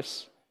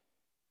virus,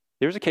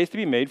 there's a case to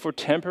be made for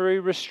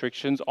temporary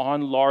restrictions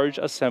on large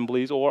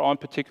assemblies or on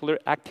particular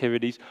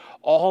activities,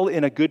 all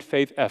in a good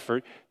faith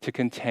effort to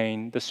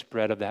contain the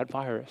spread of that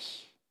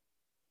virus.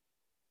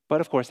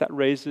 But of course, that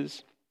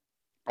raises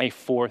a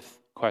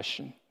fourth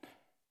question.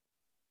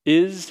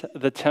 Is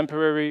the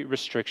temporary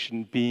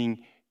restriction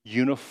being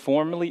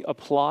uniformly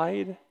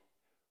applied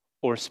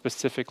or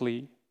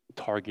specifically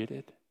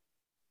targeted?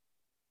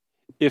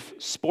 If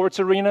sports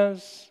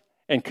arenas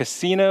and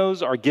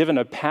casinos are given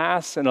a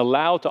pass and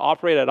allowed to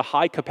operate at a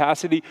high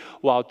capacity,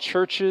 while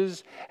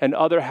churches and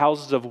other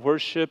houses of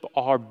worship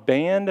are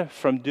banned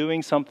from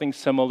doing something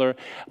similar,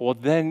 well,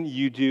 then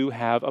you do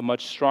have a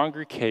much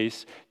stronger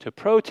case to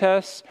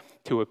protest,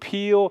 to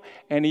appeal,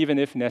 and even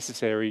if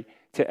necessary,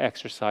 to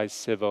exercise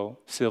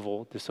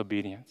civil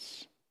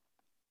disobedience.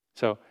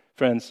 So,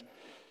 friends,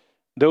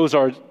 those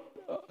are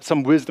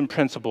some wisdom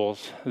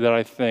principles that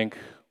I think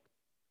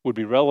would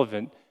be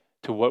relevant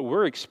to what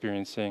we're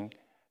experiencing,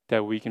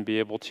 that we can be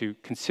able to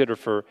consider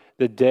for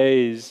the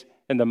days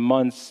and the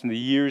months and the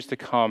years to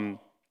come,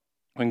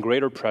 when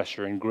greater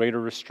pressure and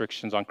greater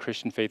restrictions on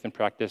Christian faith and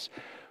practice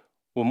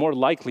will more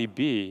likely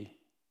be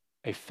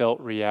a felt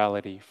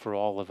reality for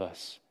all of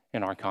us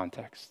in our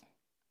context.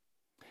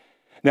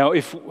 Now,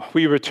 if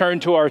we return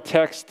to our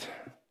text,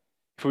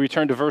 if we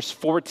return to verse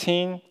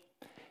 14,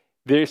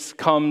 this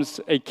comes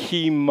a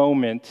key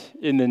moment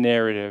in the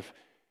narrative.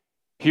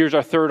 Here's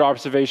our third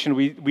observation.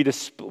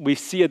 We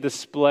see a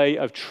display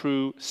of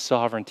true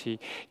sovereignty.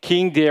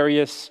 King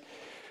Darius,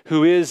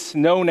 who is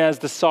known as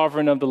the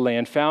sovereign of the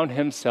land, found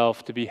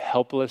himself to be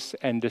helpless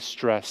and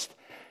distressed.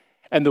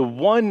 And the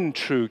one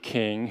true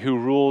king who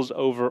rules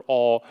over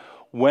all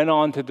went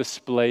on to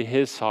display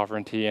his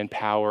sovereignty and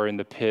power in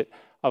the pit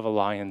of a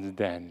lion's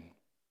den.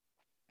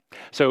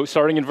 So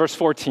starting in verse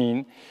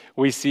 14,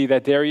 we see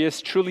that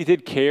Darius truly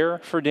did care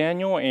for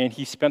Daniel, and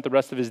he spent the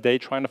rest of his day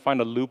trying to find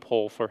a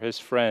loophole for his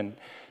friend.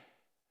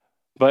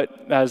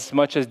 But as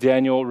much as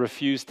Daniel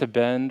refused to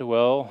bend,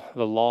 well,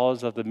 the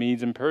laws of the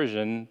Medes and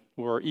Persians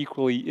were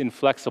equally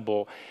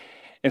inflexible.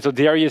 And so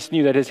Darius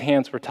knew that his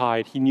hands were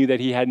tied. He knew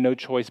that he had no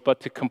choice but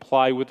to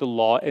comply with the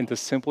law and to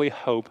simply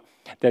hope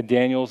that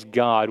Daniel's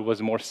God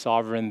was more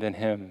sovereign than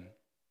him.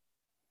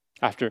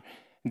 After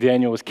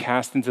Daniel was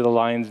cast into the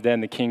lion's den,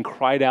 the king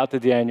cried out to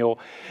Daniel,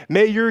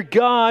 "May your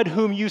God,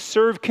 whom you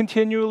serve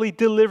continually,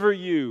 deliver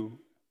you."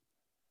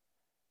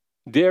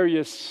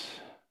 Darius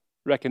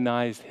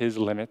recognized his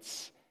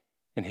limits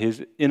and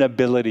his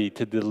inability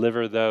to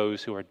deliver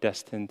those who are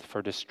destined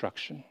for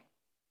destruction.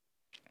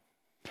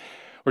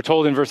 We're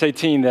told in verse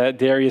 18 that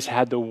Darius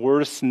had the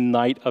worst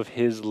night of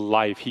his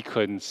life. He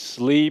couldn't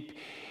sleep.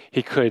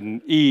 He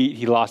couldn't eat.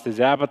 He lost his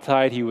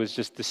appetite. He was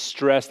just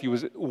distressed. He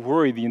was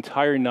worried the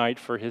entire night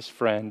for his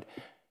friend.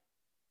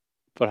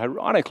 But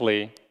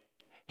ironically,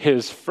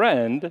 his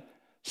friend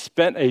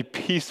spent a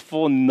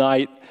peaceful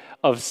night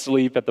of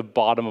sleep at the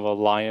bottom of a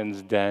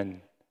lion's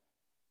den.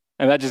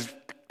 And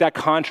that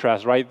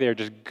contrast right there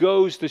just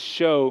goes to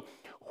show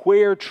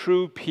where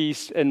true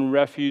peace and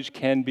refuge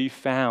can be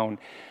found.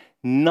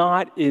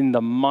 Not in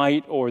the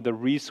might or the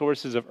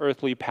resources of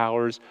earthly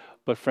powers,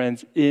 but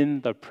friends,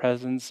 in the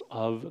presence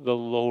of the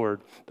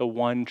Lord, the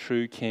one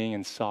true King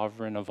and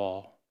sovereign of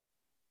all.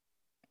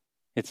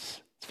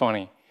 It's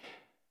funny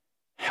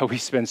how we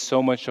spend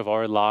so much of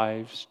our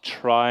lives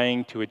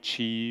trying to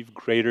achieve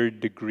greater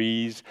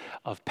degrees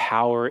of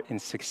power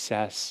and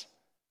success.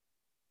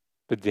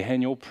 But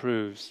Daniel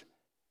proves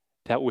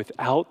that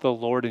without the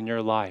Lord in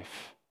your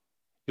life,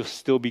 you'll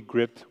still be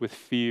gripped with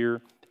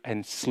fear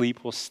and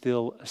sleep will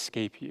still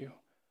escape you.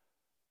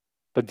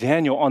 But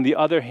Daniel, on the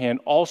other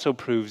hand, also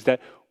proves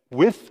that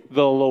with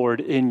the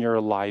Lord in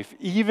your life,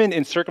 even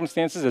in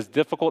circumstances as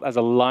difficult as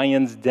a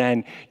lion's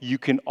den, you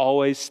can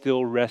always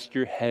still rest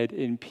your head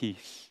in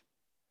peace.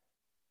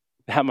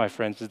 That, my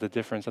friends, is the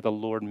difference that the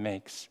Lord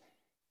makes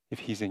if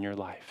he's in your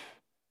life.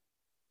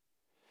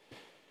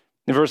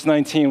 In verse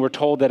 19, we're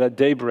told that at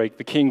daybreak,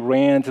 the king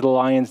ran to the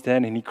lion's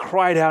den and he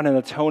cried out in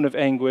a tone of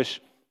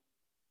anguish.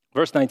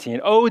 Verse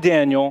 19, "O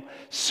Daniel,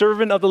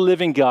 servant of the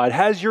living God,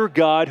 has your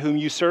God, whom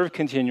you serve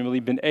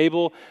continually, been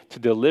able to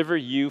deliver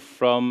you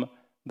from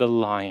the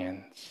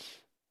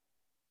lions?"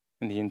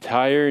 And the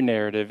entire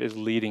narrative is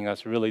leading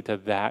us really to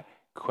that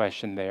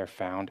question there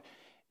found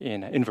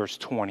in verse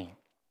 20.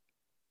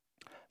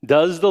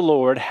 Does the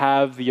Lord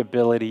have the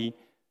ability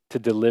to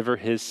deliver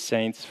his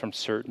saints from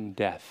certain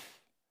death?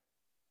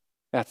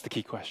 That's the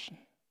key question.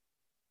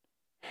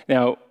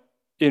 Now,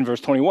 in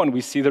verse 21,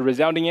 we see the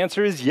resounding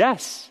answer is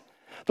yes.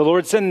 The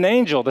Lord sent an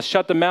angel to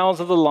shut the mouths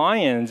of the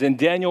lions, and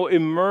Daniel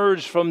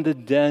emerged from the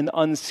den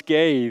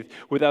unscathed,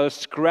 without a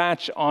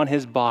scratch on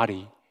his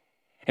body.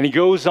 And he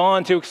goes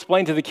on to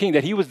explain to the king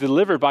that he was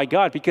delivered by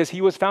God because he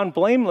was found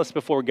blameless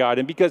before God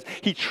and because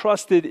he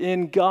trusted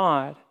in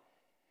God.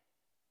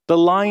 The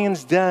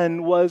lion's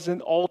den was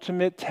an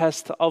ultimate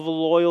test of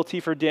loyalty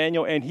for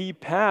Daniel, and he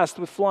passed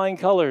with flying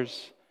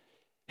colors.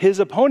 His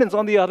opponents,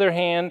 on the other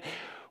hand,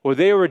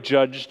 they were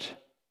judged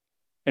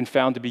and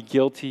found to be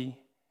guilty,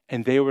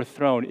 and they were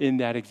thrown in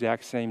that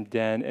exact same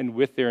den, and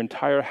with their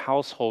entire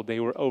household, they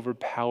were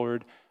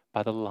overpowered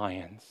by the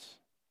lions.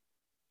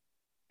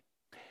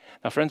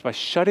 Now, friends, by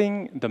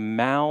shutting the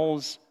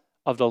mouths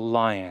of the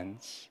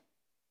lions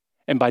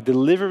and by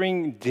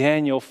delivering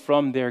Daniel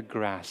from their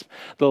grasp,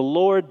 the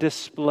Lord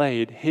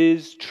displayed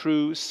his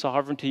true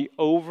sovereignty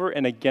over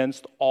and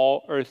against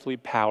all earthly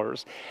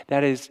powers.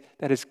 That is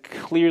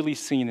clearly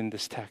seen in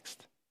this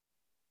text.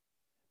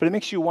 But it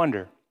makes you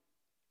wonder,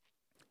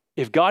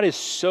 if God is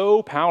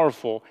so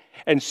powerful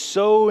and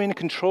so in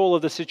control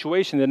of the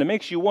situation, then it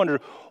makes you wonder,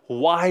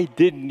 why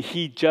didn't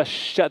he just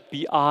shut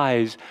the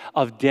eyes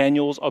of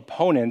Daniel's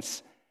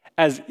opponents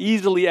as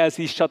easily as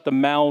he shut the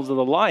mouths of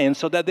the lions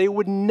so that they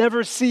would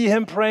never see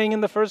him praying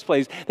in the first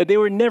place, that they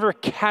would never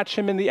catch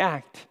him in the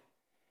act,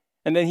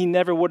 and then he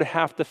never would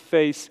have to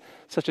face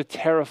such a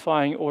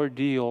terrifying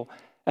ordeal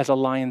as a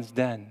lion's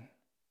den?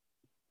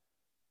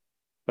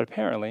 But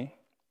apparently,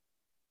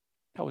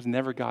 that was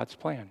never God's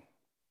plan.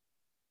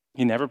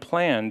 He never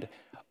planned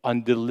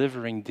on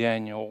delivering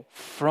Daniel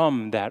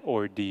from that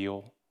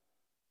ordeal,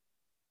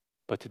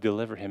 but to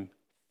deliver him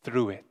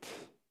through it.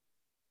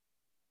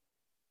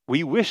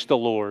 We wish the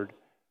Lord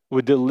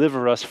would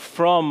deliver us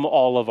from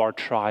all of our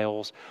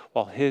trials,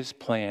 while his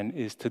plan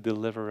is to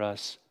deliver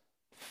us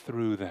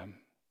through them.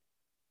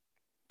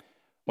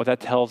 What that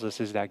tells us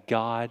is that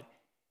God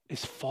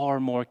is far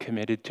more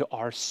committed to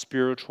our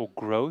spiritual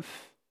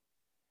growth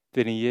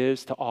than he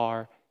is to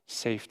our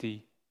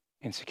safety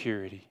and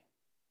security.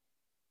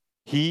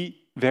 He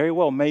very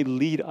well may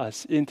lead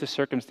us into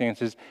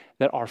circumstances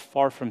that are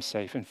far from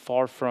safe and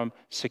far from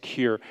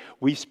secure.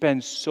 We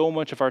spend so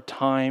much of our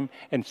time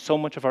and so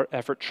much of our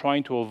effort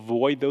trying to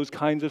avoid those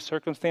kinds of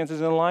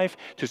circumstances in life,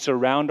 to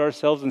surround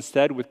ourselves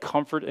instead with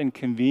comfort and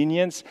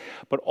convenience,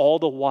 but all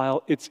the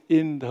while it's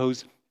in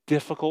those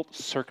difficult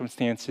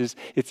circumstances,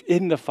 it's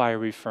in the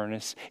fiery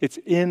furnace, it's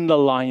in the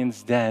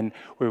lion's den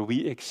where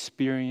we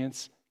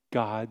experience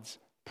God's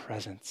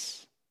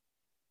presence.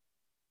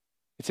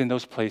 It's in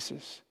those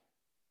places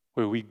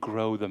where we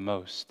grow the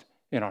most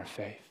in our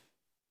faith.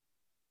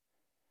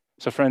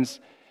 So friends,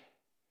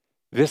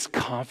 this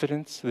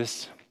confidence,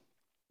 this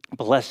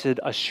blessed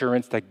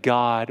assurance that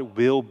God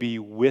will be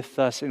with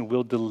us and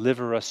will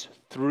deliver us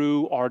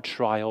through our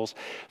trials,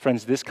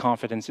 friends, this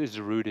confidence is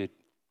rooted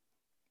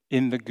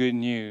in the good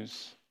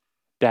news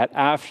that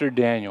after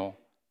Daniel,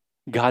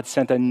 God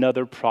sent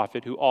another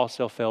prophet who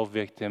also fell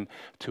victim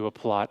to a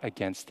plot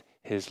against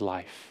his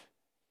life.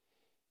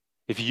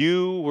 If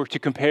you were to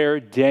compare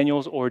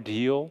Daniel's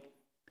ordeal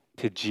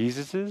to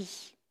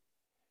Jesus's,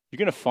 you're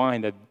going to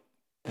find that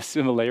the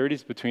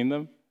similarities between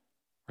them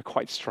are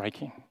quite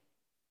striking.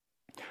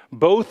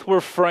 Both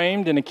were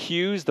framed and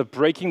accused of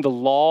breaking the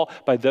law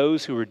by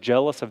those who were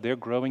jealous of their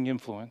growing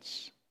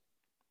influence.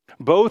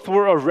 Both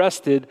were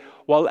arrested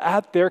while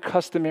at their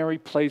customary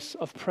place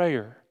of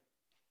prayer.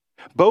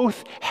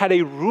 Both had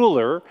a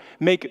ruler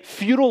make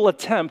futile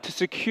attempt to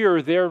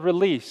secure their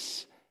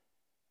release.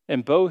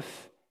 And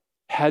both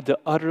had to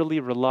utterly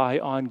rely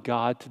on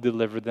God to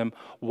deliver them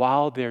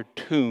while their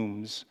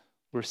tombs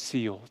were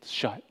sealed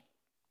shut.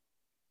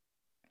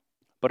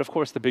 But of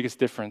course, the biggest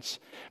difference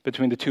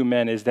between the two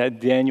men is that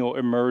Daniel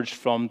emerged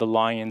from the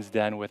lion's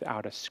den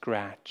without a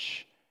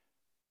scratch,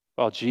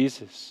 while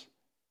Jesus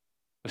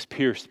was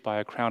pierced by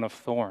a crown of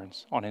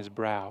thorns on his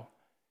brow,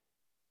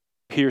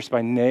 pierced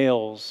by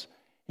nails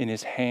in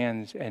his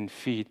hands and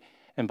feet,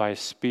 and by a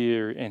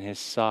spear in his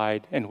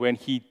side. And when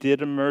he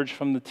did emerge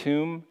from the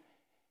tomb,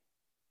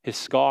 his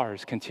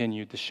scars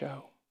continued to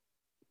show.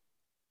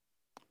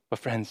 But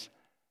friends,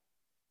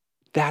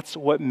 that's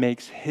what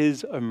makes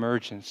his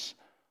emergence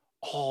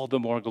all the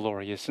more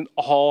glorious and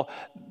all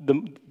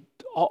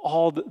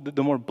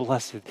the more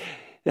blessed.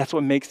 That's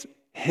what makes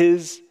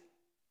his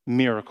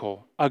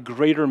miracle a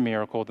greater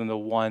miracle than the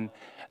one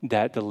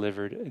that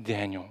delivered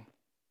Daniel.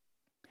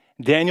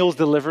 Daniel's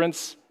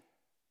deliverance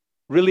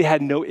really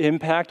had no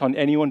impact on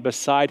anyone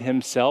beside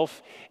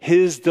himself.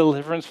 His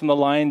deliverance from the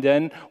lion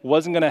den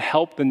wasn't going to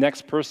help the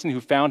next person who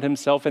found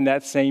himself in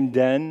that same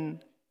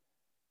den.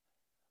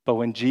 But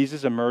when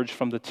Jesus emerged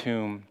from the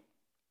tomb,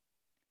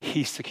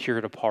 he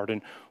secured a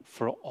pardon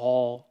for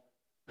all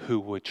who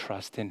would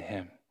trust in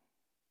him.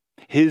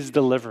 His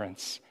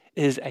deliverance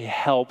is a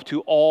help to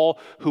all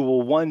who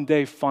will one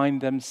day find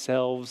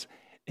themselves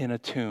in a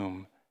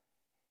tomb.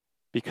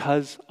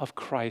 Because of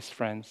Christ,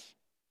 friends,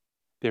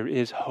 there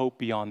is hope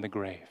beyond the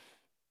grave.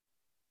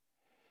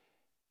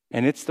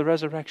 And it's the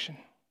resurrection.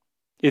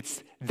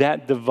 It's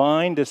that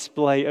divine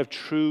display of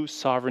true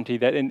sovereignty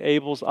that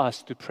enables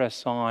us to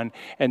press on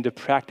and to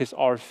practice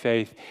our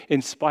faith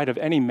in spite of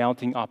any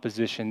mounting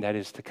opposition that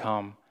is to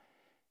come.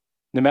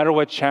 No matter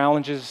what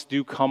challenges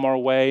do come our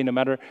way, no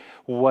matter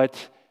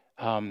what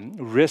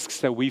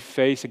risks that we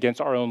face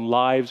against our own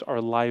lives,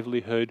 our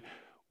livelihood,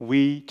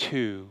 we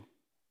too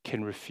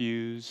can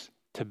refuse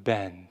to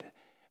bend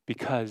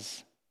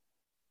because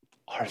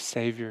our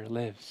Savior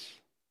lives,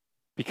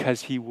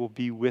 because he will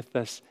be with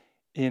us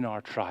in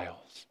our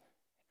trials,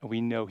 and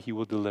we know he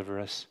will deliver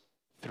us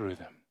through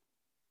them.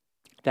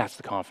 That's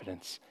the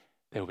confidence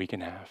that we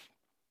can have.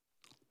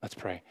 Let's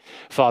pray.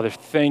 Father,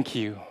 thank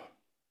you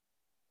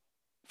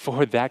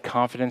for that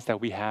confidence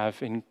that we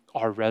have in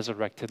our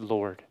resurrected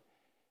Lord.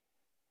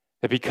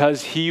 That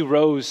because he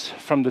rose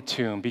from the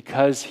tomb,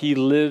 because he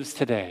lives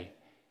today,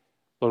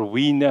 Lord,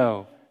 we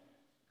know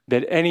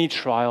that any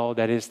trial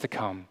that is to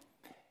come,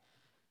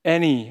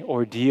 any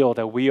ordeal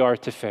that we are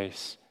to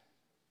face,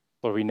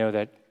 Lord, we know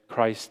that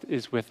Christ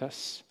is with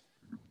us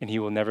and he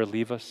will never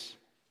leave us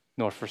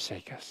nor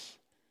forsake us.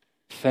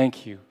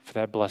 Thank you for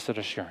that blessed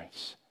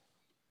assurance.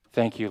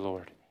 Thank you,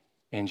 Lord.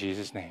 In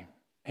Jesus' name,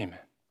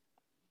 amen.